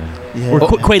 Yeah. Or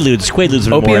Quaaludes. Quaaludes would have been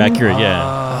more Opium? accurate. Yeah.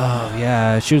 Oh,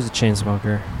 yeah. She was a chain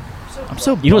smoker. I'm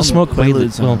so You don't bummed smoke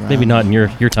Quaaludes Quaaludes. aren't Well, maybe around. not in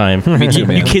your time. Me too,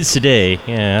 man. You kids today.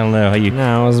 Yeah, I don't know how you.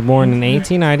 No, I was born in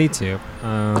 1892.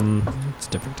 It's a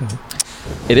different time.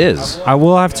 It is. I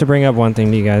will have to bring up one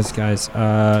thing to you guys.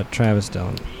 Travis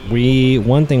Dillon.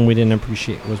 One thing we didn't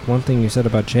appreciate was one thing you said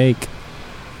about Jake,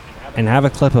 and have a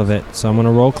clip of it. So I'm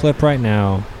gonna roll clip right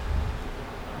now.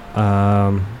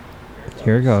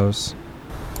 Here it goes.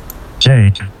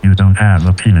 Jake, you don't have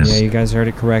a penis. Yeah, you guys heard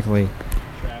it correctly.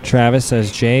 Travis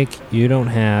says, Jake, you don't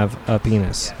have a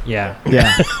penis. Yeah,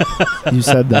 Yeah, you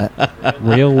said that.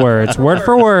 real words, word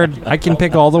for word. I can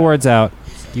pick all the words out.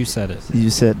 You said it. You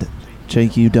said,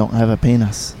 Jake, you don't have a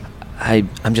penis.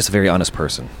 I'm just a very honest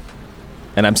person,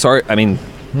 and I'm sorry. I mean,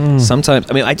 Hmm. sometimes.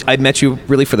 I mean, I met you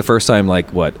really for the first time,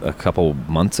 like what, a couple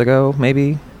months ago,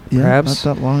 maybe. Yeah, Perhaps.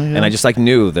 not that long ago. And I just like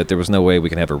knew that there was no way we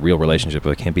can have a real relationship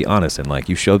if I can't be honest. And like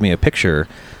you showed me a picture,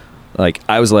 like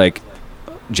I was like,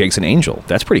 Jake's an angel.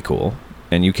 That's pretty cool.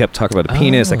 And you kept talking about a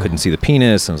penis. I couldn't see the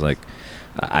penis. I was like,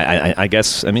 I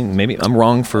guess. I mean, maybe I'm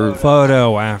wrong for.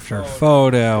 Photo after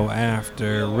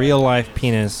real life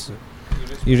penis.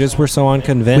 You just were so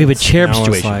unconvinced. We have a cherub Now it's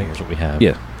situation. like- That's what we have.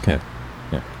 Yeah. Okay.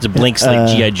 It's a blank slate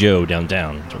G.I. Joe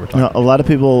downtown. That's what we're talking No, a lot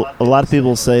of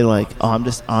people say like, "Oh, I'm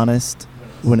just honest,"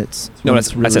 when it's No, when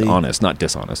that's, it's I said really- honest, not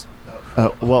dishonest.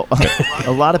 Well,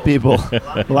 a lot of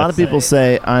people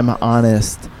say I'm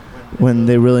honest when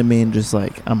they really mean just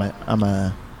like I'm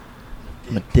a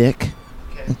dick.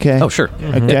 Okay. Oh, sure.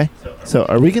 Okay. So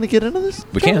are we gonna get into this?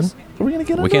 We can. Travis? Are we gonna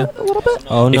get We into can. it a little bit?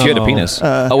 Oh no! If you had a penis.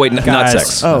 Oh wait, not guys.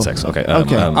 sex. Oh. Not sex. Okay.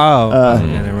 Okay. Yeah,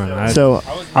 never mind. So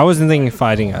I wasn't thinking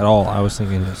fighting at all. I was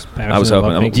thinking just. I was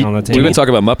hoping. on the table. We've been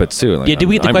talking about Muppets too. Like, Yeah, did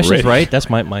we get the I'm questions ready. right? That's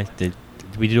my did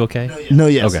we do okay? no,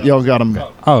 yes, Okay. y'all got them.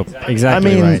 Oh,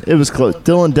 exactly. I mean, right. it was close.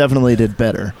 Dylan definitely did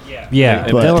better. Yeah,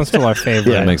 but- Dylan's still our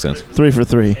favorite. That makes sense. 3 for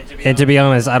 3. And to be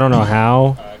honest, I don't know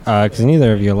how, because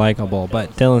neither of you are likable.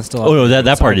 But Dylan's still. Oh no,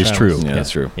 that part is true. Yeah,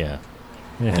 that's true. Yeah.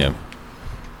 Yeah.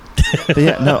 But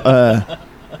yeah, no.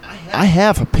 I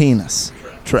have a penis,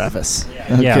 Travis.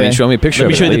 Okay? Yeah. I mean, show me a picture. Let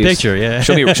me of it, show you the please. picture. Yeah.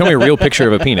 Show me a real picture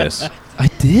of a penis. I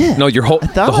did. No, your whole I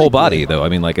the thought whole I body did. though. I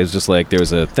mean, like it's just like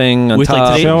there's a thing on With, like,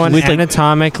 top. today- Show an with, like-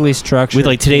 anatomically structured. With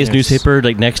like today's penis. newspaper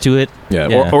like next to it. Yeah,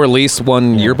 Yeah. Or at least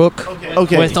one yearbook.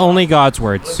 Okay. With only God's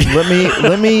words.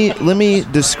 let me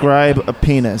describe a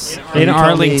penis And In you tell me-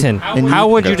 Arlington. and How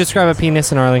would you Okay. describe a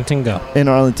penis in Arlington? Go. in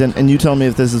Arlington, and you tell me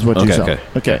if this is what you Okay, saw. okay.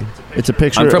 Okay. It's a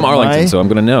picture. I'm from of Arlington, my- so I'm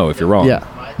gonna know if you're wrong. yeah,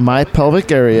 my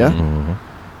pelvic area,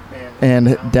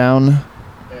 and down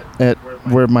at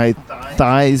where my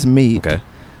thighs meet, Okay.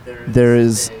 there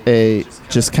is a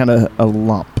just kind of a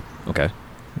lump, Okay.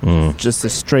 just a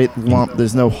straight lump.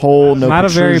 There's no hole, no. Not a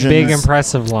very big, protrusions.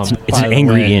 impressive lump. It's by an the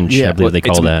angry way. inch, Yeah. I believe they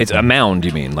call that. It's a mound.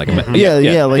 You mean like a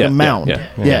Yeah, like a mound. Yeah,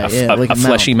 Yeah, A like a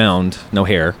fleshy mound, no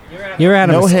hair. You ever had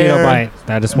a No mosquito hair. bite?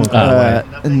 That just won't go away.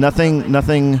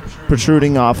 Nothing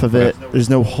protruding off of it. There's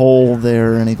no hole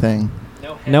there or anything.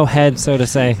 No head, so to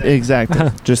say.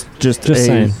 Exactly. just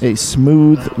saying. a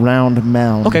smooth round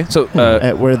mound. Okay, so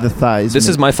At where the thighs. this meet.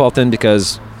 is my fault then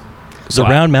because The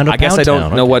round mound of I guess I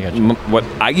don't Poundtown. know Okay, gotcha. what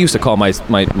I used to call my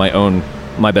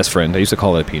best friend. I used to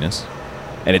call it a penis,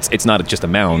 and it's not just a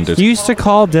mound. There's- You used to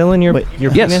call Dylan your Wait,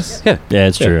 your yes, penis? yeah, Yeah,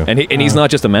 it's true. and he's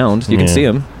not just a mound. You can Yeah. see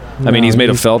him. I mean, No, he's made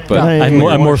of he's felt, but got- Hey, I'm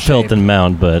more more felt shape. than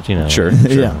mound, but you know. sure,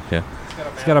 Yeah. yeah.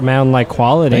 He's got a mound-like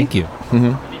quality. Thank you.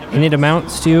 And it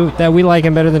amounts to that we like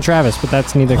him better than Travis, but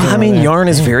that's neither here I nor mean, there. yarn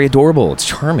is very adorable. It's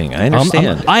charming. I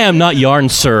understand. I am not yarn,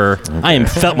 sir. I am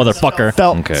felt, motherfucker.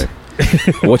 felt. Okay.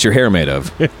 What's your hair made of?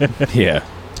 Yeah.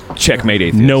 Checkmate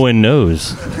atheist. No one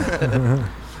knows.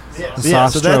 Yeah,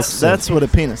 Soft so strokes. that's what a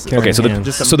penis is. Okay, so Yeah. the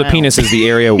Just a so the mound. penis is the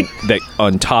area that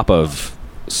on top of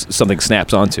something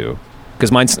snaps onto.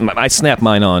 Because I snap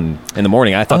mine on in the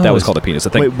morning. I thought that was called a penis.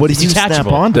 I think Wait, what did It's you snap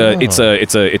detachable. on? it's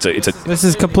a This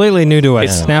is completely new to us.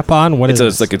 It's- Snap-on. What is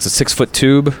it's this? a 6-foot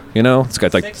tube. You know, it's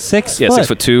got like 6 yeah, foot.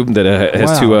 6-foot tube that has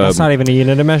Wow, two. that's not even a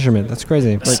unit of measurement. That's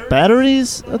crazy. Like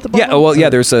batteries at the bottom? Yeah, well, yeah.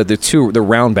 There's the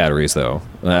round batteries though.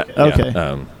 Okay.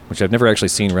 Yeah, which I've never actually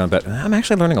seen round. I'm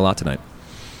actually learning a lot tonight.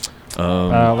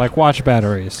 Like watch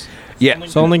batteries. Yeah.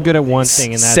 So only good at one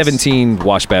thing, and that's 17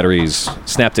 wash batteries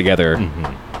snapped together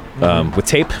with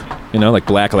tape. You know, like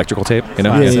black electrical tape. You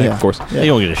know, Yeah. of course. You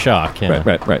don't get a shock. Yeah.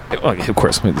 Right. Well, of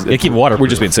course. They keep water. We're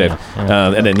just being safe.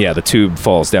 And then the tube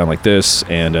falls down like this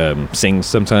and sings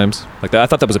sometimes like that. I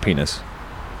thought that was a penis.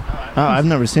 Oh, I've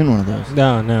never seen one of those.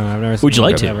 No, I've never. Would you seen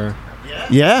like that to? ever.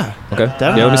 Yeah. Okay.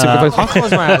 Definitely. Yeah. Let me see I'll if I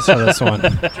close my eyes for this one.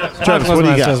 Travis, what do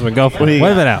you got? Go for What do it. you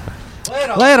Wave got? it out.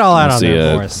 Lay it all out Let's on see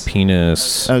there for a us.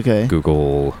 penis. Okay.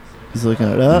 Google. He's looking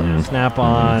it up. Snap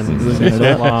on. Looking it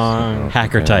up. Long.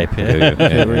 Hacker type. Yeah.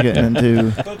 Okay, we're getting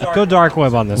into. Go dark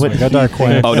web on this What one. Go do you dark web.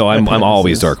 think? Oh no, I'm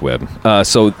always dark web.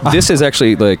 So this is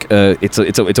actually like it's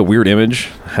a weird image.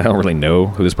 I don't really know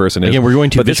who this person is. Again, we're going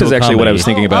to But this is visual actually what I was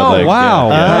comedy. thinking about. Oh, like, wow.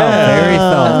 yeah. Very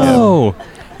felt. Oh,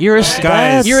 you're a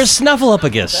Guys. you're a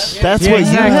snuffleupagus. That's Yeah, what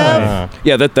exactly. you have?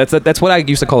 Yeah, that's what I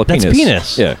used to call a That's penis.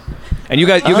 penis. Yeah, and you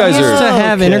guys You used to are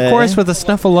have Okay. intercourse with a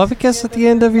snuffleupagus at the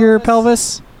end of your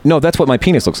pelvis? no. That's what my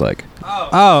penis looks like.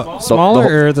 Oh, smaller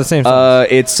whole- or the same size?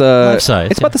 It's Life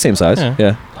size, It's yeah. about the same size. Yeah.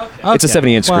 Yeah, it's a Okay.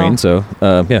 70-inch Well, screen. So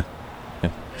yeah.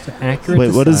 accurate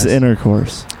Wait, to what is size.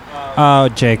 intercourse? Oh,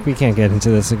 Jake, we can't get into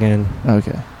this again.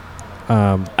 Okay.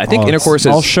 I think intercourse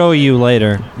I'll is. show you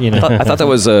later. You know, I thought that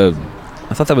was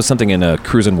I thought that was something in a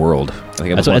Cruisin' World. I think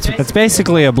it was That's one- it's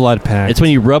basically a blood pack. It's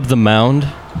when you rub the mound.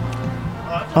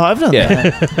 Oh, I've done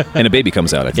that. yeah, and a baby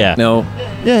comes out. I think. Yeah. No.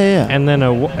 Yeah. and then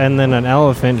an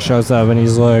elephant shows up and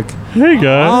he's like, "Hey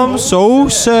guys, I'm so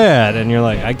sad," and you're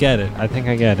like, "I get it. I think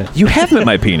I get it." You have met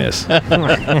my penis.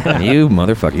 You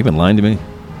motherfucker. You've been lying to me.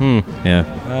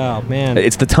 Yeah. Oh man.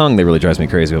 It's the tongue that really drives me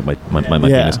crazy with my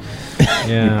Yeah. penis.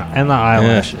 Yeah, and the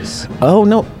eyelashes. Oh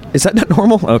no, is that not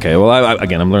normal? Okay, well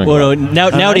again I'm learning. Well, no,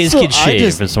 nowadays kids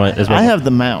shave. I have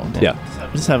the mound. Yeah.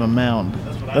 I just have a mound.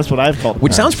 That's what I've called it.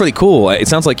 Which sounds pretty cool. It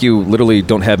sounds like you literally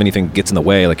don't have anything gets in the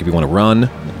way. Like if you want to run.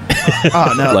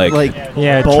 Oh no! Like-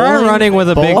 Yeah, try bowling- running with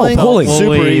a big bowling? belt. Bowling.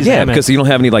 Super Fully easy. Yeah, damage. because you don't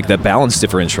have any like that balance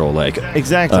differential. Like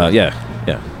Exactly. yeah.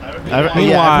 I've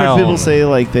Meanwhile- heard people say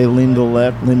like they lean to the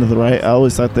left, lean to the right. I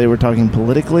always thought they were talking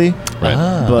politically,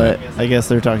 Right. but I guess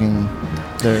they're talking.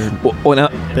 They're. Well, now,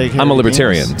 They carry I'm a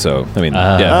libertarian, games. so I mean,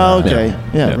 yeah. Oh, okay.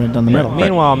 Yeah, right down the middle.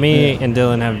 Meanwhile, me and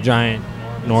Dylan have giant,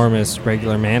 enormous,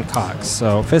 regular man cocks.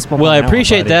 So fist bump. Well, on I that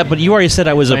appreciate one, that, buddy. but you already said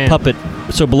I was a Man. puppet,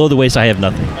 so below the waist I have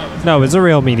nothing. No, it's a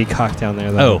real meaty cock down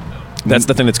there, though. Oh. That's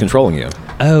the thing that's controlling you.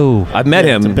 Oh. I've met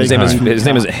Yeah, it's a him. big His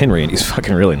name is cock. Henry, and he's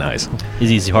fucking really nice. Is he Yeah,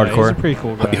 he's a hardcore? pretty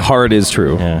cool guy. Hard is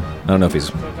true. Yeah. I don't know if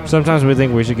he's. Sometimes we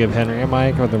think we should give Henry a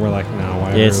mic, but then we're like, no,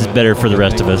 why? Yeah, it's better for the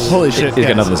rest of us. Holy shit! He's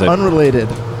got guys, nothing to say. Unrelated.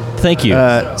 Thank you.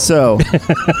 So,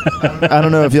 I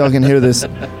don't know if y'all can hear this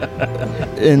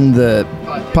in the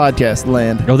podcast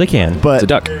land, Oh, they can. but It's a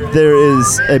duck. there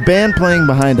is a band playing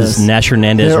behind This us. is Nash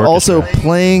Hernandez They're Orchestra. also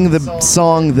playing the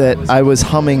song that I was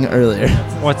humming earlier.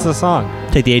 What's the song?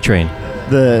 Take the A train.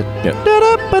 The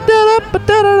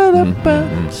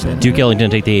Duke Ellington,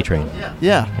 Take the A train.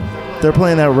 yeah, they're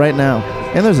playing that right now,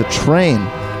 and there's a train.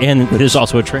 And there's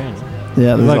also a train.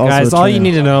 Yeah, there's Look, also guys, a all train. you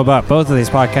need to know about both of these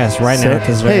podcasts right now,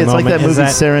 because hey, it's like that movie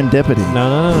Serendipity.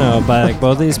 No. But like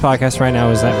both of these podcasts right now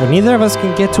is that when neither of us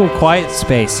can get to a quiet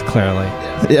space, clearly.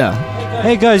 Yeah,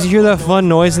 Hey guys, you hear that fun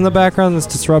noise in the background that's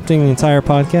disrupting the entire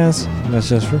podcast? That's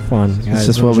just for fun. it's Guys,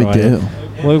 just what we enjoy do.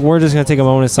 it. We're just gonna take a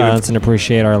moment of silence and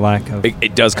appreciate our lack of.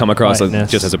 It does come across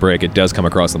Quietness. just as a break. It does come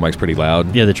across the mic's pretty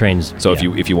loud. Yeah, the train's. So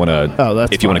yeah. if you want to Oh,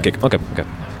 that's if you want to fine. kick okay.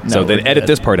 So No, then we're edit good.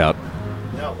 this part out.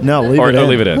 No, leave Or- it or in.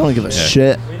 leave it in. I don't give a Yeah.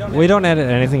 shit. We don't edit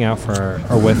anything out for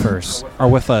our whiffers. Our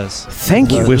whiffas.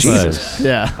 Thank you, With Jesus. us.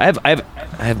 Yeah, I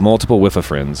have multiple WIFA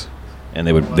friends, and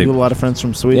they you have a lot of friends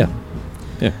from Sweden.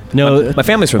 yeah. No, My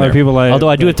family's from Are there. people like? Although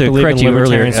I do have to believe correct in you earlier,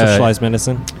 libertarian socialized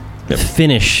medicine.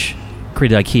 Finnish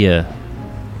created IKEA.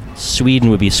 Sweden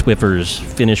would be Swiffers.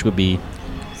 Finnish would be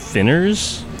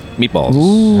Finners. Meatballs.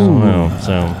 I don't know.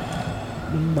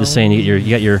 So, just saying, you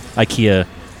got your IKEA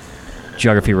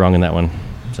geography wrong in that one.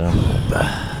 So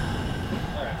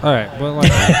All right, well,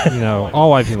 like all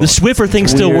white people. the Swiffer thing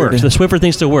still weird. works. The Swiffer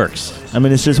thing still works. I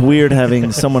mean, it's just weird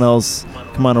having someone else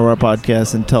come onto our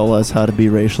podcast and tell us how to be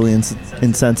racially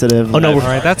insensitive. Oh, no, All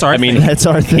right, that's our. I mean, thing. that's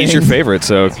our thing. he's your favorite,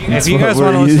 so if you what guys we're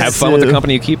want to used have fun with the to.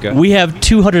 company you keep, guys. We have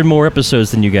 200 more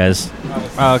episodes than you guys.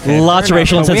 okay, Lots of fair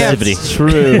racial enough, but we have- insensitivity.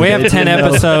 True. We have 10 They didn't know.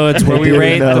 episodes where They we didn't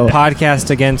rate know. the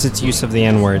podcast against its use of the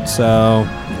N word. So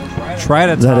try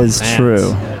to. That top is that. true.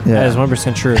 Yeah. That is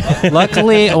 100% true.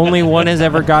 Luckily, only one has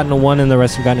ever gotten a 1 and the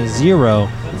rest have gotten a 0.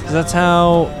 So that's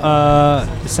how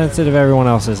sensitive everyone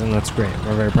else is, and that's great.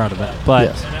 We're very proud of that. But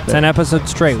Yes. 10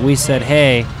 episodes straight, we said,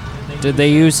 hey, did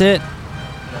they use it?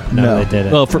 No. they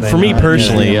didn't. Well, for They me not.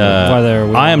 personally, Whether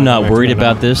we I am want not them worried or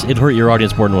about not. this. It'd hurt your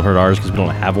audience more than it'll hurt ours because we don't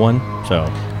have one. So,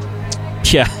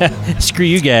 yeah, screw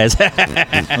you guys.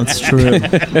 That's true.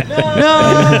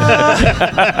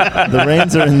 The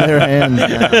reins are in their hands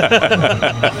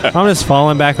now. I'm just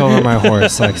falling back over my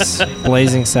horse, like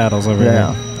blazing saddles over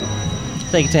Yeah. here.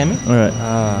 Thank you, Tammy. All right.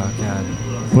 Oh, God.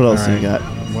 What else All do right. you got?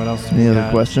 What else do Any we other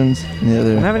got? questions? Any I don't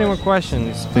other? have any more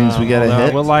questions. Things we gotta although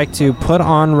hit? I would like to put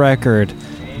on record,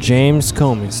 James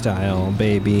Comey style,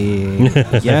 baby.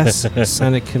 Yes,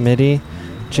 Senate committee.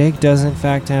 Jake does in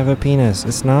fact have a penis.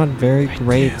 It's not very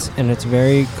great, and it's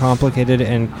very complicated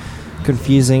and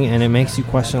confusing, and it makes you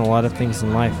question a lot of things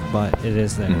in life. But it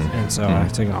is there, and so I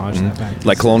have to acknowledge that fact.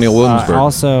 Like Colonial Williamsburg.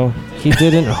 Also, he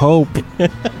didn't hope.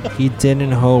 He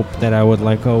didn't hope that I would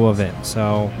let go of it.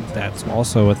 So that's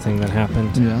also a thing that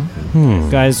happened. Yeah.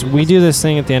 Guys, we do this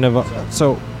thing at the end of.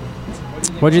 So,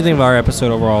 what do you think of our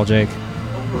episode overall, Jake?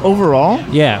 Overall,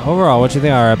 Yeah, overall, what do you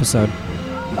think of our episode?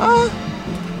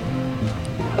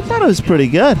 I thought it was pretty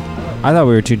good. I thought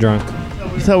we were too drunk.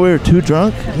 You thought we were too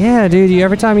drunk? Yeah, dude.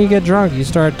 Every time you get drunk, you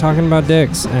start talking about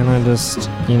dicks, and I just,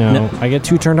 I get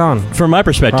too turned on. From my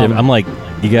perspective, Problem. I'm like,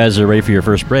 you guys are ready for your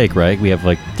first break, right? We have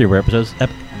like 3 more episodes.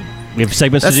 We have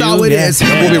segments to do. That's all it is.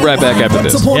 We'll be right back after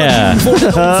this. Yeah.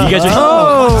 You guys are.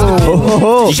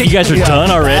 Oh, You guys are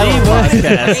done already.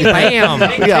 Bam!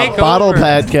 we got bottle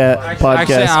podcast Actually,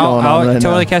 going I'll on right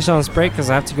totally now. catch it on this break because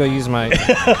I have to go use my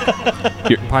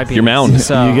pipe Your mound.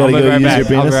 So You gotta I'll be go right use back.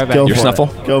 your I'll be penis. right back. Go Your for snuffle?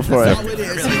 it. Go for it.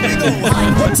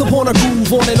 Once upon a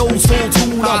groove on an old soul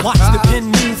tune, I watch the pen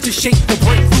move to shape the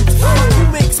breakthrough.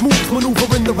 Who makes moves,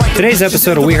 maneuver in the right. Today's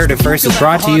episode of We Heard It First is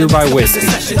brought to you by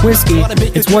whiskey. Whiskey,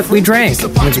 it's what we drank,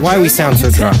 and it's why we sound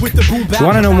so drunk. If you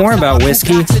want to know more about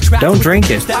whiskey, don't drink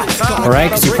it.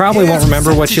 Alright, because you probably won't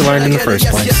remember what you learned in the first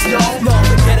place.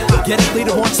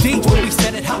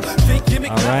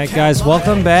 Alright, guys,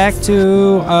 welcome back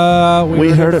to We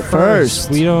Heard It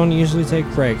First. We don't usually take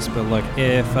breaks, but look,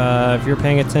 if you're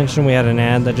paying attention, we had an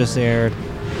ad that just aired.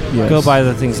 Yes. Go buy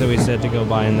the things that we said to go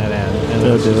buy in that ad. And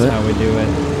Go that's do just it. how we do it.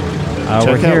 Check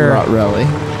we're here. out Rot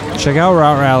Rally. Check out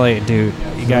Route Rally, dude.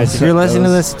 You guys, if you're listening to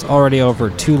Those- this, it's already over.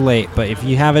 Too late. But if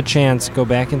you have a chance, go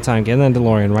back in time, get in that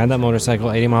DeLorean, ride that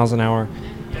motorcycle 80 miles an hour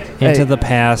into Hey, the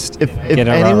past. If get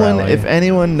a Route Rally.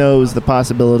 anyone knows the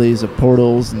possibilities of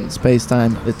portals and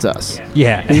space-time, it's us.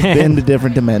 Yeah. We've been to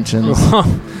different dimensions.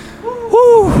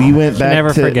 Woo! We went back never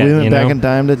to forget, we went you back know? in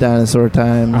time to dinosaur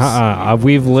times.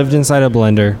 We've lived inside a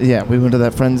blender. Yeah, we went to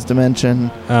that friend's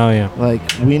dimension. Oh, yeah. Like,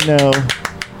 we know.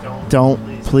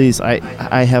 Don't, please.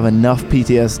 I have enough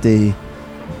PTSD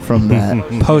from that.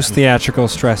 Post-theatrical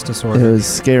stress It disorder. was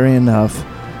scary enough.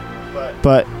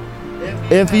 But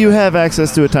if you have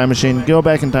access to a time machine, go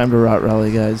back in time to Rot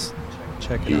Rally, guys.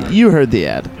 Check it out. You heard the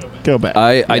ad. Go back.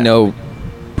 I Yeah. know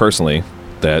personally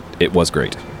that it was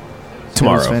great.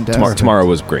 fantastic. Tomorrow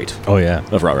was great. Oh yeah,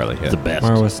 Of Route Rally. Yeah. the best.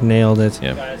 Marwis nailed it.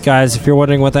 Yeah. Guys, if you're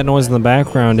wondering what that noise in the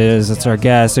background is, it's our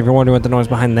guest. If you're wondering what the noise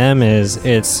behind them is,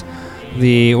 it's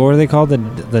the, what are they called?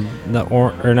 Hernandez?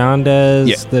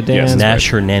 Yeah. The Dan? Yes. Nash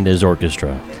Hernandez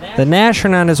Orchestra. The Nash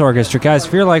Hernandez Orchestra. Guys,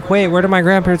 if you're like, wait, where do my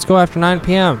grandparents go after 9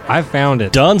 p.m.? I found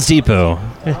it. Don's Depot.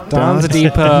 Don's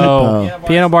Depot,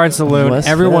 Piano Bar and Saloon. West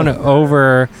Everyone End.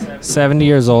 over 70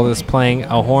 years old is playing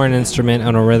a horn instrument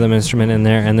and a rhythm instrument in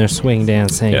there, and they're swing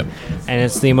dancing. Yep. And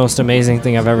it's the most amazing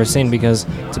thing I've ever seen because,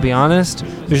 to be honest,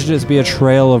 there should just be a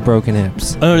trail of broken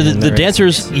hips. Oh, And the there is.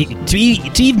 dancers to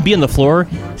even be on the floor,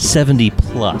 70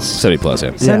 plus. 70 plus,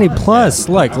 yeah. 70 plus.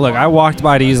 Look, I walked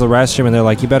by to use the restroom, and they're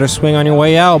like, you better swing on your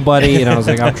way out, buddy. And I was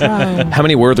like, I'm trying. How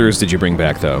many Werthers did you bring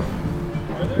back, though?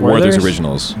 Werthers? Werther's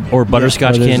Originals. Or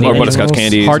butterscotch Werther's candy. Or butterscotch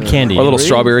candies. Hard candy. Or little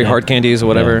strawberry Yeah. hard candies or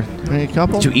whatever. A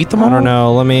couple? Did you eat them all? I don't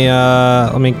know. Let me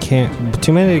count.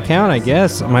 Too many to count, I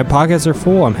guess. My pockets are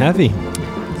full. I'm heavy.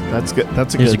 That's good.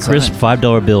 That's a There's a good crisp sign.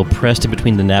 $5 bill pressed in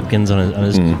between the napkins on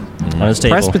his table.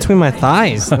 Pressed between my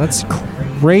thighs. That's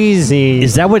crazy.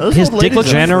 Is that what Those his old dick ladies looks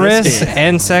are like? generous frisky.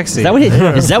 and sexy? Is that what his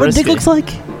dick Frisky. looks like?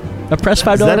 A pressed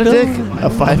 $5 Is that a bill? dick? A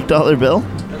 $5 bill?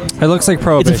 It looks like It's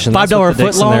prohibition. a That's $5 what the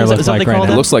dicks in footlong? there Is look that what like they right call It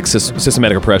now. looks like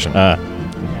systematic oppression. Yeah.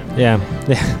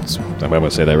 I'm going to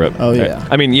say that right. Oh, yeah.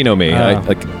 I mean, you know me. I,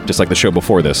 Oh. just like the show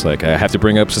before this, like I have to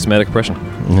bring up systematic oppression.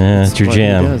 Yeah, it's your What he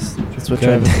jam. does. That's what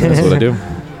Good. Travis That's does. what I do.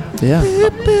 Yeah.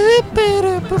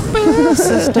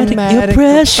 Systematic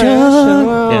oppression.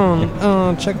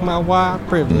 Check my white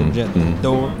privilege at the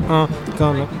door.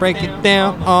 Gonna break it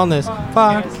down on this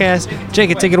podcast.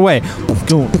 Jake, take it away.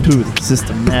 Going to the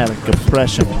systematic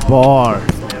oppression bar.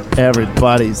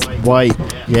 Everybody's white.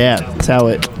 Yeah, that's how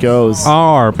it goes.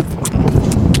 R.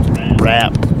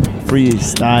 Rap.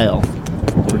 Freestyle.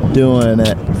 We're doing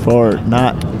it for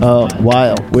not a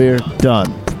while. We're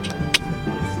done.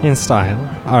 In style.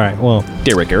 All right. Well,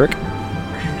 Derek Eric.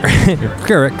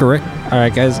 correct. All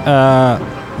right, guys. I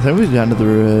think we've gotten to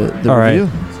the All right.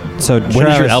 review. So When does your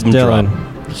Travis album Dillon.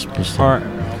 drop? Our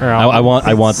I want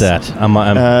that.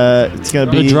 It's going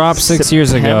to be It dropped 6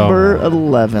 years ago. September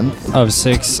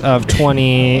 11th, of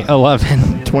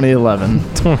 2011. 2011.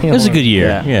 It was a good year.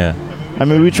 Yeah. Yeah. I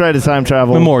mean, we tried to time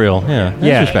travel. Memorial. Yeah. That's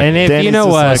Yeah, respect. and if Danny's you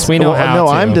know us, dyslexic. we know Well, how no,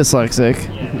 to. I'm dyslexic.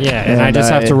 Yeah, and I and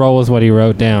just have I- to roll with what he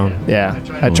wrote down. Yeah.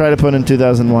 I tried to put in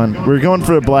 2001. We were going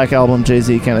for a Black Album,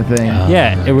 Jay-Z kind of thing.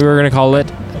 Yeah, and we were gonna call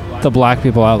it the Black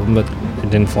People album, but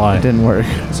it didn't fly. It didn't work.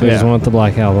 So we yeah. just went with the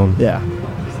Black album. Yeah.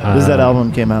 This that Uh,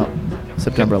 album came out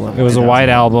September 11th. It was a white 2000.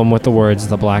 album with the words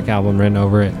 "the Black Album" written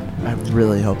over it. I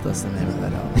really hope that's the name of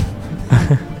that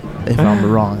album. If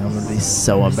I'm wrong, I'm going to be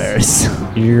so embarrassed.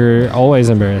 You're always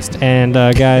embarrassed. And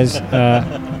guys,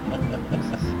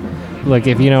 look,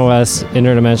 if you know us,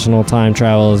 interdimensional time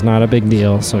travel is not a big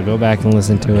deal. So go back and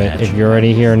listen to it. If you're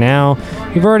already here now,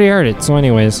 you've already heard it. So,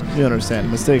 anyways, You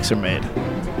understand. Mistakes are made.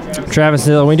 Travis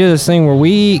Hill, we do this thing where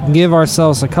we give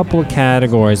ourselves a couple of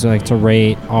categories we like to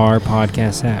rate our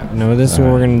podcast at. Now, this is what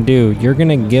we're going to do. You're going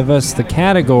to give us the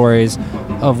categories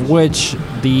of which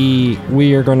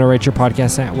we are going to rate your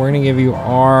podcast at. We're going to give you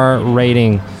our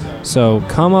rating So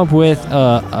come up with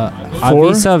a Four?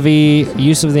 vis-a-vis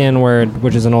use of the N-word,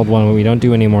 which is an old one we don't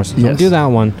do anymore. So don't Yes. do that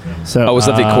one. So Oh, was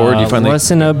that the chord you finally?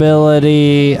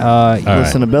 Listenability,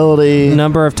 listenability.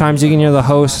 number of times you can hear the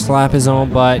host slap his own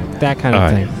butt, that kind of All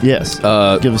thing. right. Yes.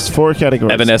 Give us 4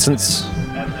 categories. Evanescence.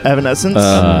 Evanescence.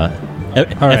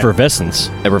 Effervescence.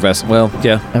 Effervescence. Well,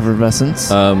 yeah. Effervescence.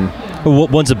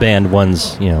 One's a band,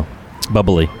 one's,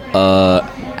 bubbly.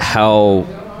 How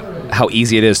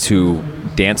easy it is to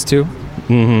dance to,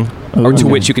 Mm-hmm. or to Ooh,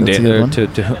 which you can that's a dance good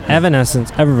one. to.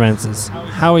 Evanescence.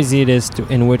 How easy it is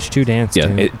in which to dance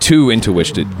Yeah, to. into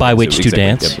which to. By which to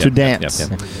dance. Yep, To yep, dance. yep,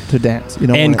 yep. To dance. You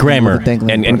don't And want to grammar.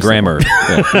 And grammar.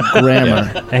 Yeah.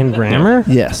 Grammar. And grammar?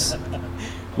 Yes.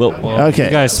 Well, Okay.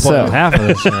 You guys spoiled so, half of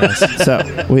this for us.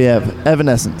 so we have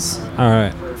Evanescence. All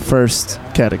right. First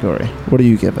category. What do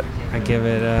you give it? I give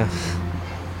it a...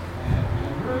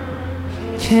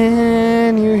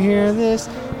 Can you hear this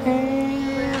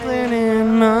healing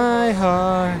in my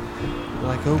heart?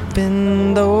 Like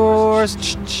open doors.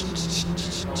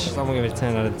 I'm going to give it a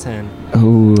 10 out of 10.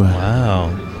 Oh.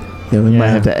 wow. Yeah, we might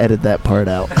Yeah. have to edit that part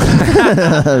out.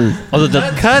 Although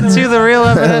the Cut to the real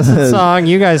Evanescence song.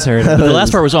 You guys heard it.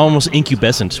 last part was almost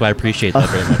incubescent, so I appreciate that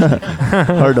very much.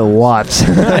 Hard to watch.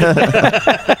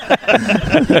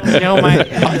 You know,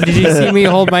 did you see me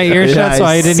hold my ear shut so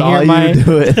I didn't saw hear you my...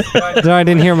 do it. So I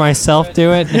didn't hear myself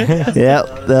do it? Yep,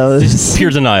 that was.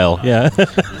 Pure denial, yeah.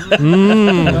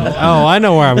 Oh, I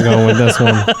know where I'm going with this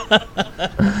one.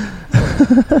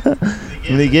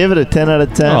 We gave it a 10 out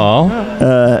of 10.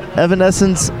 Oh,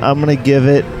 Evanescence, I'm gonna give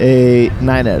it a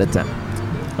 9 out of 10.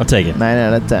 I'll take it. 9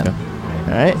 out of 10.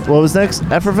 All right. What was next?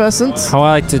 Effervescence. How I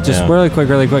like to just Yeah. really quick.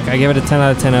 I give it a 10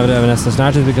 out of 10 out of Evanescence,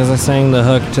 not just because I sang the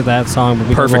hook to that song, but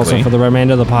because Perfectly. also for the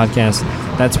remainder of the podcast,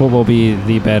 that's what will be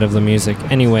the bed of the music.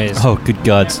 Anyways, Oh, good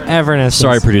gods. Evanescence.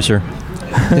 Sorry, producer.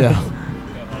 Yeah.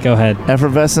 Go ahead.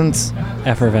 Effervescence.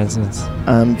 Effervescence.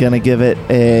 I'm gonna give it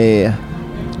a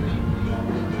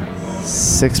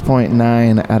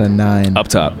 6.9 out of 9. Up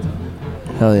top.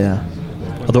 Hell yeah.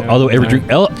 Although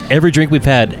every drink we've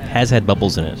had has had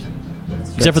bubbles in it,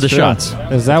 except for the true. shots.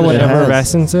 Is that what It has.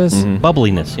 effervescence is?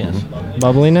 Bubbliness, yes.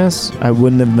 Bubbliness? I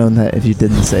wouldn't have known that if you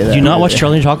didn't say that. Do you not watch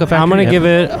Charlie and the Chocolate Factory? I'm going to Yeah. give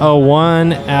it a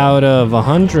 1 out of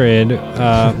 100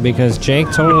 because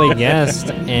Jake totally guessed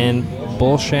and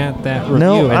bullshit that review.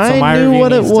 No, and so I my knew review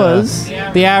what it needs to- was.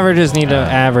 The averages need to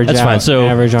average That's out. fine. So-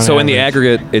 average on So in the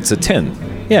average. aggregate, it's a 10.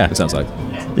 Yeah. It sounds like.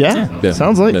 Yeah. Yeah.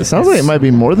 Sounds like Yeah. it might be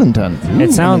more than 10.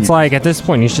 It sounds like at this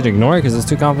point you should ignore it because it's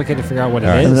too complicated to figure out what it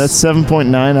And is. that's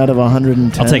 7.9 out of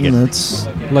 110. I'll take it. That's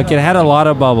Look, it had a lot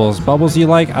of bubbles. Bubbles you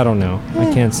like? I don't know. I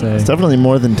can't say. definitely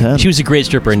more than 10. She was a great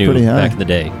stripper I knew pretty high. back in the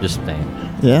day. Just saying.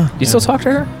 Yeah. You still talk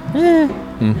to her? Yeah.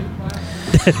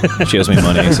 She owes me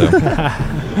money, so.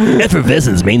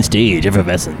 Effervescence, main stage,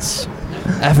 effervescence.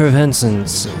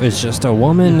 Effervescence is just a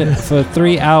woman for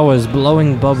 3 hours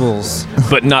blowing bubbles.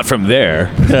 But not from there.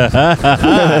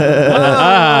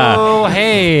 Oh,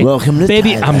 hey. Welcome to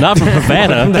Baby, Thailand. I'm not from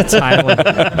Havana. That's Highland.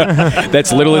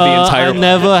 That's literally the entire. I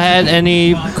never had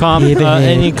any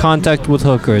any contact with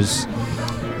hookers.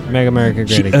 Make America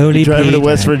great again. Only Driving to paid-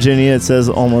 West Virginia, it says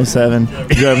almost 7.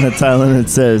 Driving to Thailand, it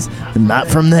says not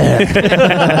from there.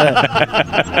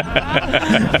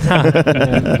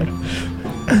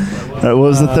 All right, what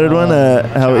was the third one?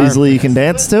 How easily you can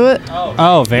dance to it?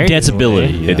 Oh, very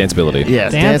Danceability. Yeah, danceability.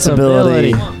 Yes,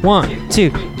 Danceability. danceability. 1, 2,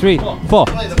 3, 4.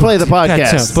 Play the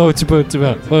podcast.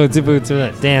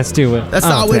 Dance to it. That's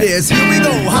how it is. Here we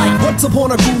go. Hi. Once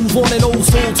upon a groove on an old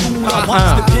soul tune. I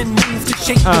watch the pin move to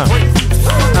shake the break.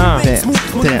 Dance.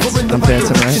 I'm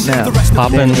dancing right now.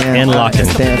 Popping Yeah, and locking.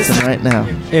 Dancing right now.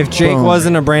 If Jake Boom.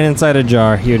 wasn't a brain inside a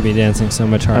jar, he would be dancing so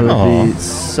much I harder. would be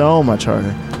so much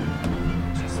harder.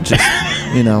 Just,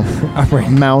 A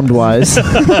brain. mound-wise.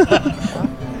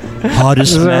 Hottest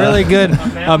This is a man. really good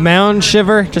a mound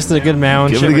shiver. Just a good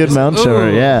mound Give it shiver. a good Just- mount shower,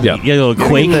 ooh. yeah. Yeah. Yeah, a little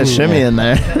quake. That shimmy in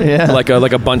there. Yeah. Like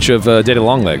a bunch of Daddy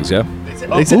Longlegs, yeah?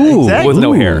 Exactly. With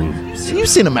no hair. You've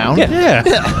seen a mound. Yeah.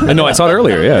 I know, I saw it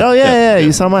earlier, yeah. Oh, yeah,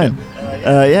 you saw mine.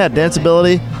 Yeah,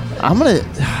 danceability. I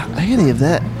gotta give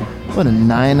that, what, a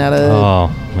 9 out of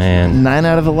Oh, man. 9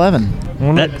 out of 11.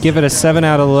 I'm gonna give it a 7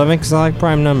 out of 11 because I like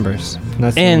prime numbers.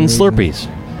 That's the And reason. Slurpees.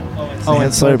 Oh, and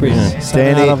And Slurpees. Slurpees. 7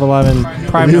 Danny, out of 11.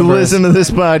 Prime If you numbers. listen to this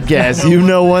podcast, you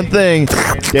know one thing.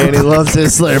 Danny loves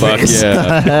his Fuck Slurpees.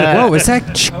 yeah. Whoa, is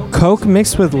that Coke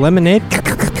mixed with lemonade?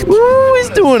 Ooh, he's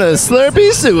doing a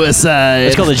Slurpee suicide.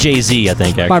 It's called a Jay-Z, I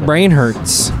think, My actually. brain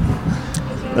hurts.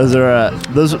 Those are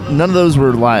none of those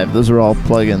were live. Those were all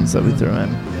plugins that we threw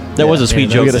in. That was a sweet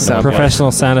we'll joke. get a sound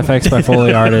Professional sound effects by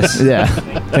Foley artist. Yeah.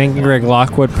 Thank you, Greg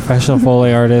Lockwood, professional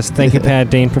Foley artist. Thank you, Pat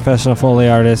Dean, professional Foley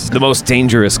artist. The most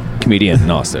dangerous comedian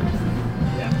in Austin.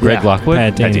 Greg Lockwood?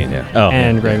 Pat Dean. Pat Dean, yeah. Oh.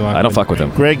 And Greg Lockwood. I don't fuck with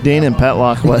him. Greg Dean and Pat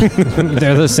Lockwood.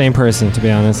 They're the same person, to be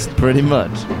honest. Pretty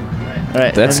much. All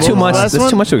right. That's and too what was much. the last That's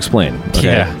one? too much to explain. Okay.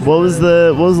 Yeah. What was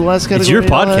the last category? It's your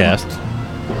y'all had? podcast.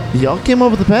 Y'all came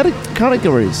up with the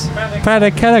categories. Pata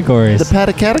categories. The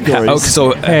Pata categories. Oh,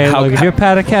 so Hey, look, you're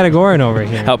Pata category over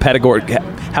here. how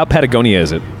Patagonia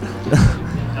is it?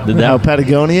 How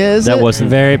Patagonia is That it? wasn't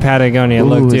Very Patagonia. Ooh,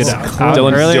 Look, dude, it's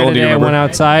Dylan, earlier do you today I remember? went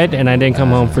outside and I didn't come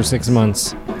home for 6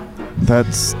 months.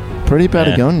 That's pretty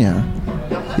Patagonia.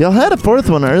 Y'all had a fourth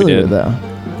one earlier, did. though.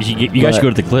 You guys should go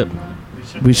to the clip.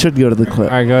 We should go to the clip.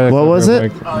 All right, go to the What clip was real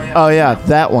it? quick. Oh, yeah,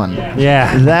 that one.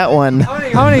 Yeah. That one.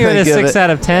 I'm going to give it a 6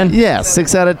 out of 10. Yeah,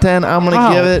 6 out of 10. I'm going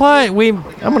to give it. What? I'm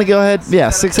going to go ahead.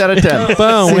 Yeah, 6 out of 10.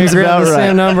 Boom, we Seems agree on about the same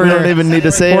right. number. We don't even need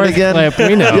to say Fourth it again. clip,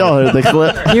 we know. Y'all heard the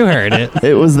clip. You heard it.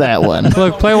 It was that one.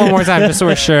 Look, play one more time just so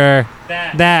we're sure.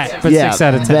 That, but Yeah, 6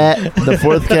 out of 10. that, the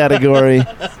fourth category,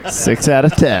 6 out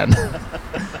of 10.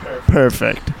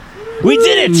 Perfect. We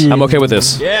did it! I'm okay with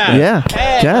this. Yeah. Oh,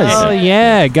 Guys.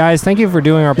 yeah. Guys, thank you for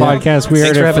doing our podcast. We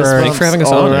Thanks heard for, it having, thanks for having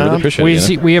us all on. I around. really appreciate We, it.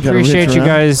 see, we Gotta appreciate reach you around.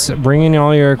 guys bringing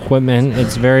all your equipment.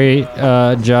 It's very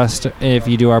just if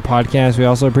you do our podcast. We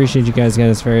also appreciate you guys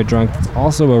getting us very drunk. It's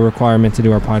also a requirement to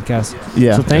do our podcast.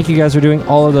 Yeah. So thank you guys for doing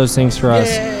all of those things for us.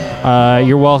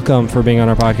 You're welcome for being on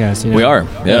our podcast. You know? We are.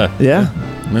 Yeah. Yeah.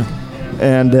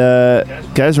 And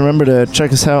guys, remember to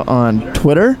check us out on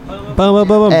Twitter. Boom, boom,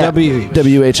 boom, boom. At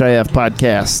WHIF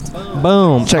Podcast.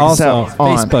 Boom. Check also, us out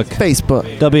on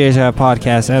Facebook. WHIF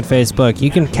Podcast at Facebook. You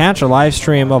can catch a live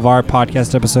stream of our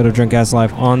podcast episode of Drunkcast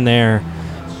Live on there.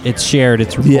 It's shared.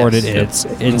 It's recorded. Yes.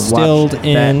 It's instilled Watch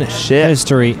in that shit.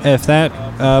 history. If that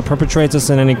perpetrates us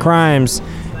in any crimes,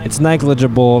 it's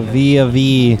negligible via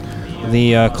the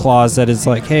clause that is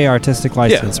like, hey, artistic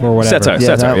license or whatever. Satire,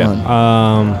 Yeah, satire, that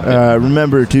yeah. one.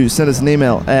 Remember to send us an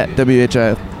email at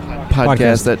WHIF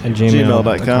Podcast at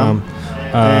gmail.com.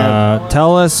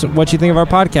 Tell us what you think of our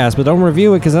podcast, but don't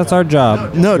review it because that's our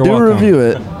job. No, You're do welcome. review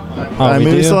it. Oh, I mean,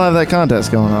 we do? still have that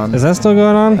contest going on. Is that still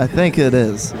going on? I think it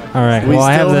is. All right. We Well,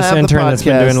 I have still this have the intern that's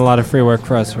been podcast. doing a lot of free work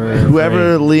for us. For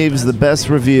Whoever free. leaves the best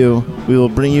review, we will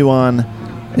bring you on,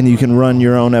 and you can run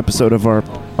your own episode of our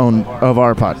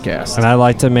podcast. And I'd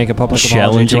like to make a public apology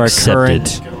Challenge to our accepted.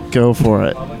 current Go for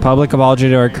it. public apology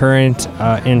to our current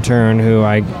intern, who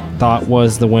I thought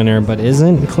was the winner, but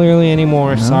isn't clearly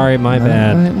anymore. Sorry, my not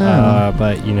bad. right now.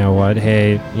 But you know what?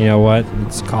 Hey, you know what?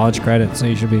 It's college credit, so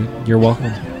you're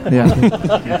welcome. Yeah.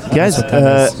 Guys, That's what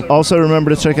that is. also remember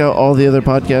to check out all the other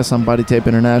podcasts on Body Tape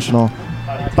International.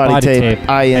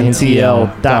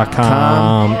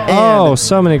 BodyTapeINTL.com. Oh,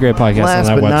 so many great podcasts Last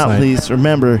on that but website. not least,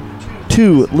 remember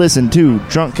to listen to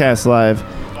Drunkcast Live.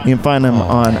 You can find them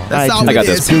on iTunes. I got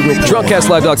this. Google Play.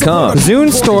 Drunkcastlive.com.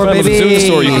 Zune Store, baby. Zune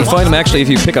Store. You can find them actually if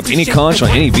you pick up any conch on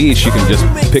any beach. You can just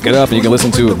pick it up and you can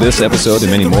listen to this episode and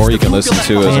many more. You can listen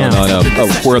to us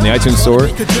we're on the iTunes Store.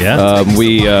 Yeah.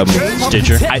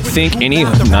 Stitcher. I think any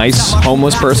nice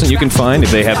homeless person you can find, if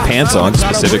they have pants on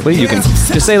specifically, you can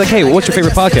just say like, "Hey, what's your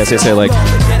favorite podcast?" They say like,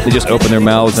 they just open their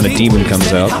mouths and a demon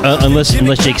comes out. Unless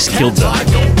Jake's killed them.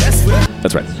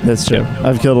 That's right. That's true.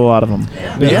 I've killed a lot of them.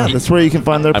 But yeah, that's where you can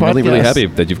find their I'm podcasts. really, really happy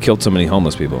that you've killed so many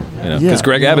homeless people. Yeah, Because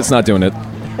Greg Abbott's not doing it.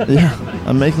 Yeah,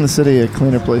 I'm making the city a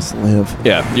cleaner place to live.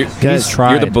 Yeah, you're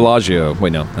tried. the Bellagio.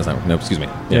 Wait, no, that's not. No, excuse me.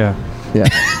 Yeah. Yeah.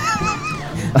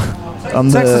 I'm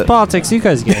Texas the politics, you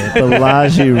guys get it.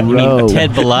 Bellagio Row.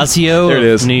 Ted Bellagio There it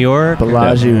is. of New York.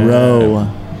 Bellagio Row.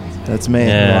 That's me.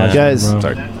 Yeah. Guys,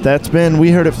 Sorry. that's been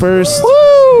We Heard It First.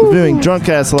 We're doing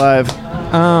Drunkcast Live.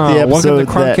 Oh, The welcome to episode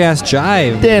that Crunkcast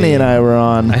Jive. Danny and I were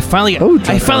on. I finally Drunk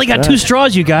got Cast 2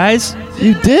 straws, you guys.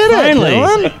 You did Finally.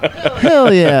 it, Dylan.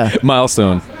 Hell yeah.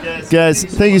 Milestone. Guys,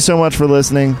 thank you so much for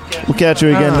listening. We'll catch you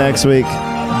again next week.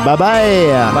 Bye-bye.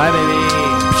 Bye, baby.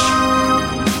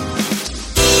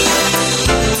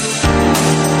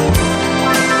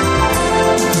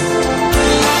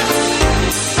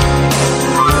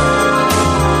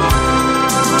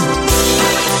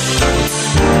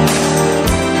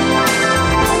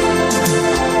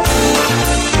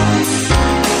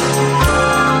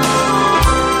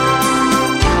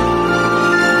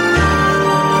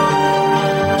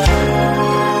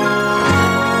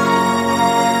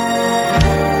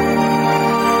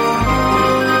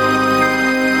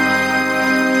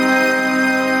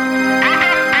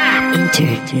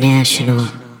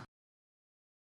 International.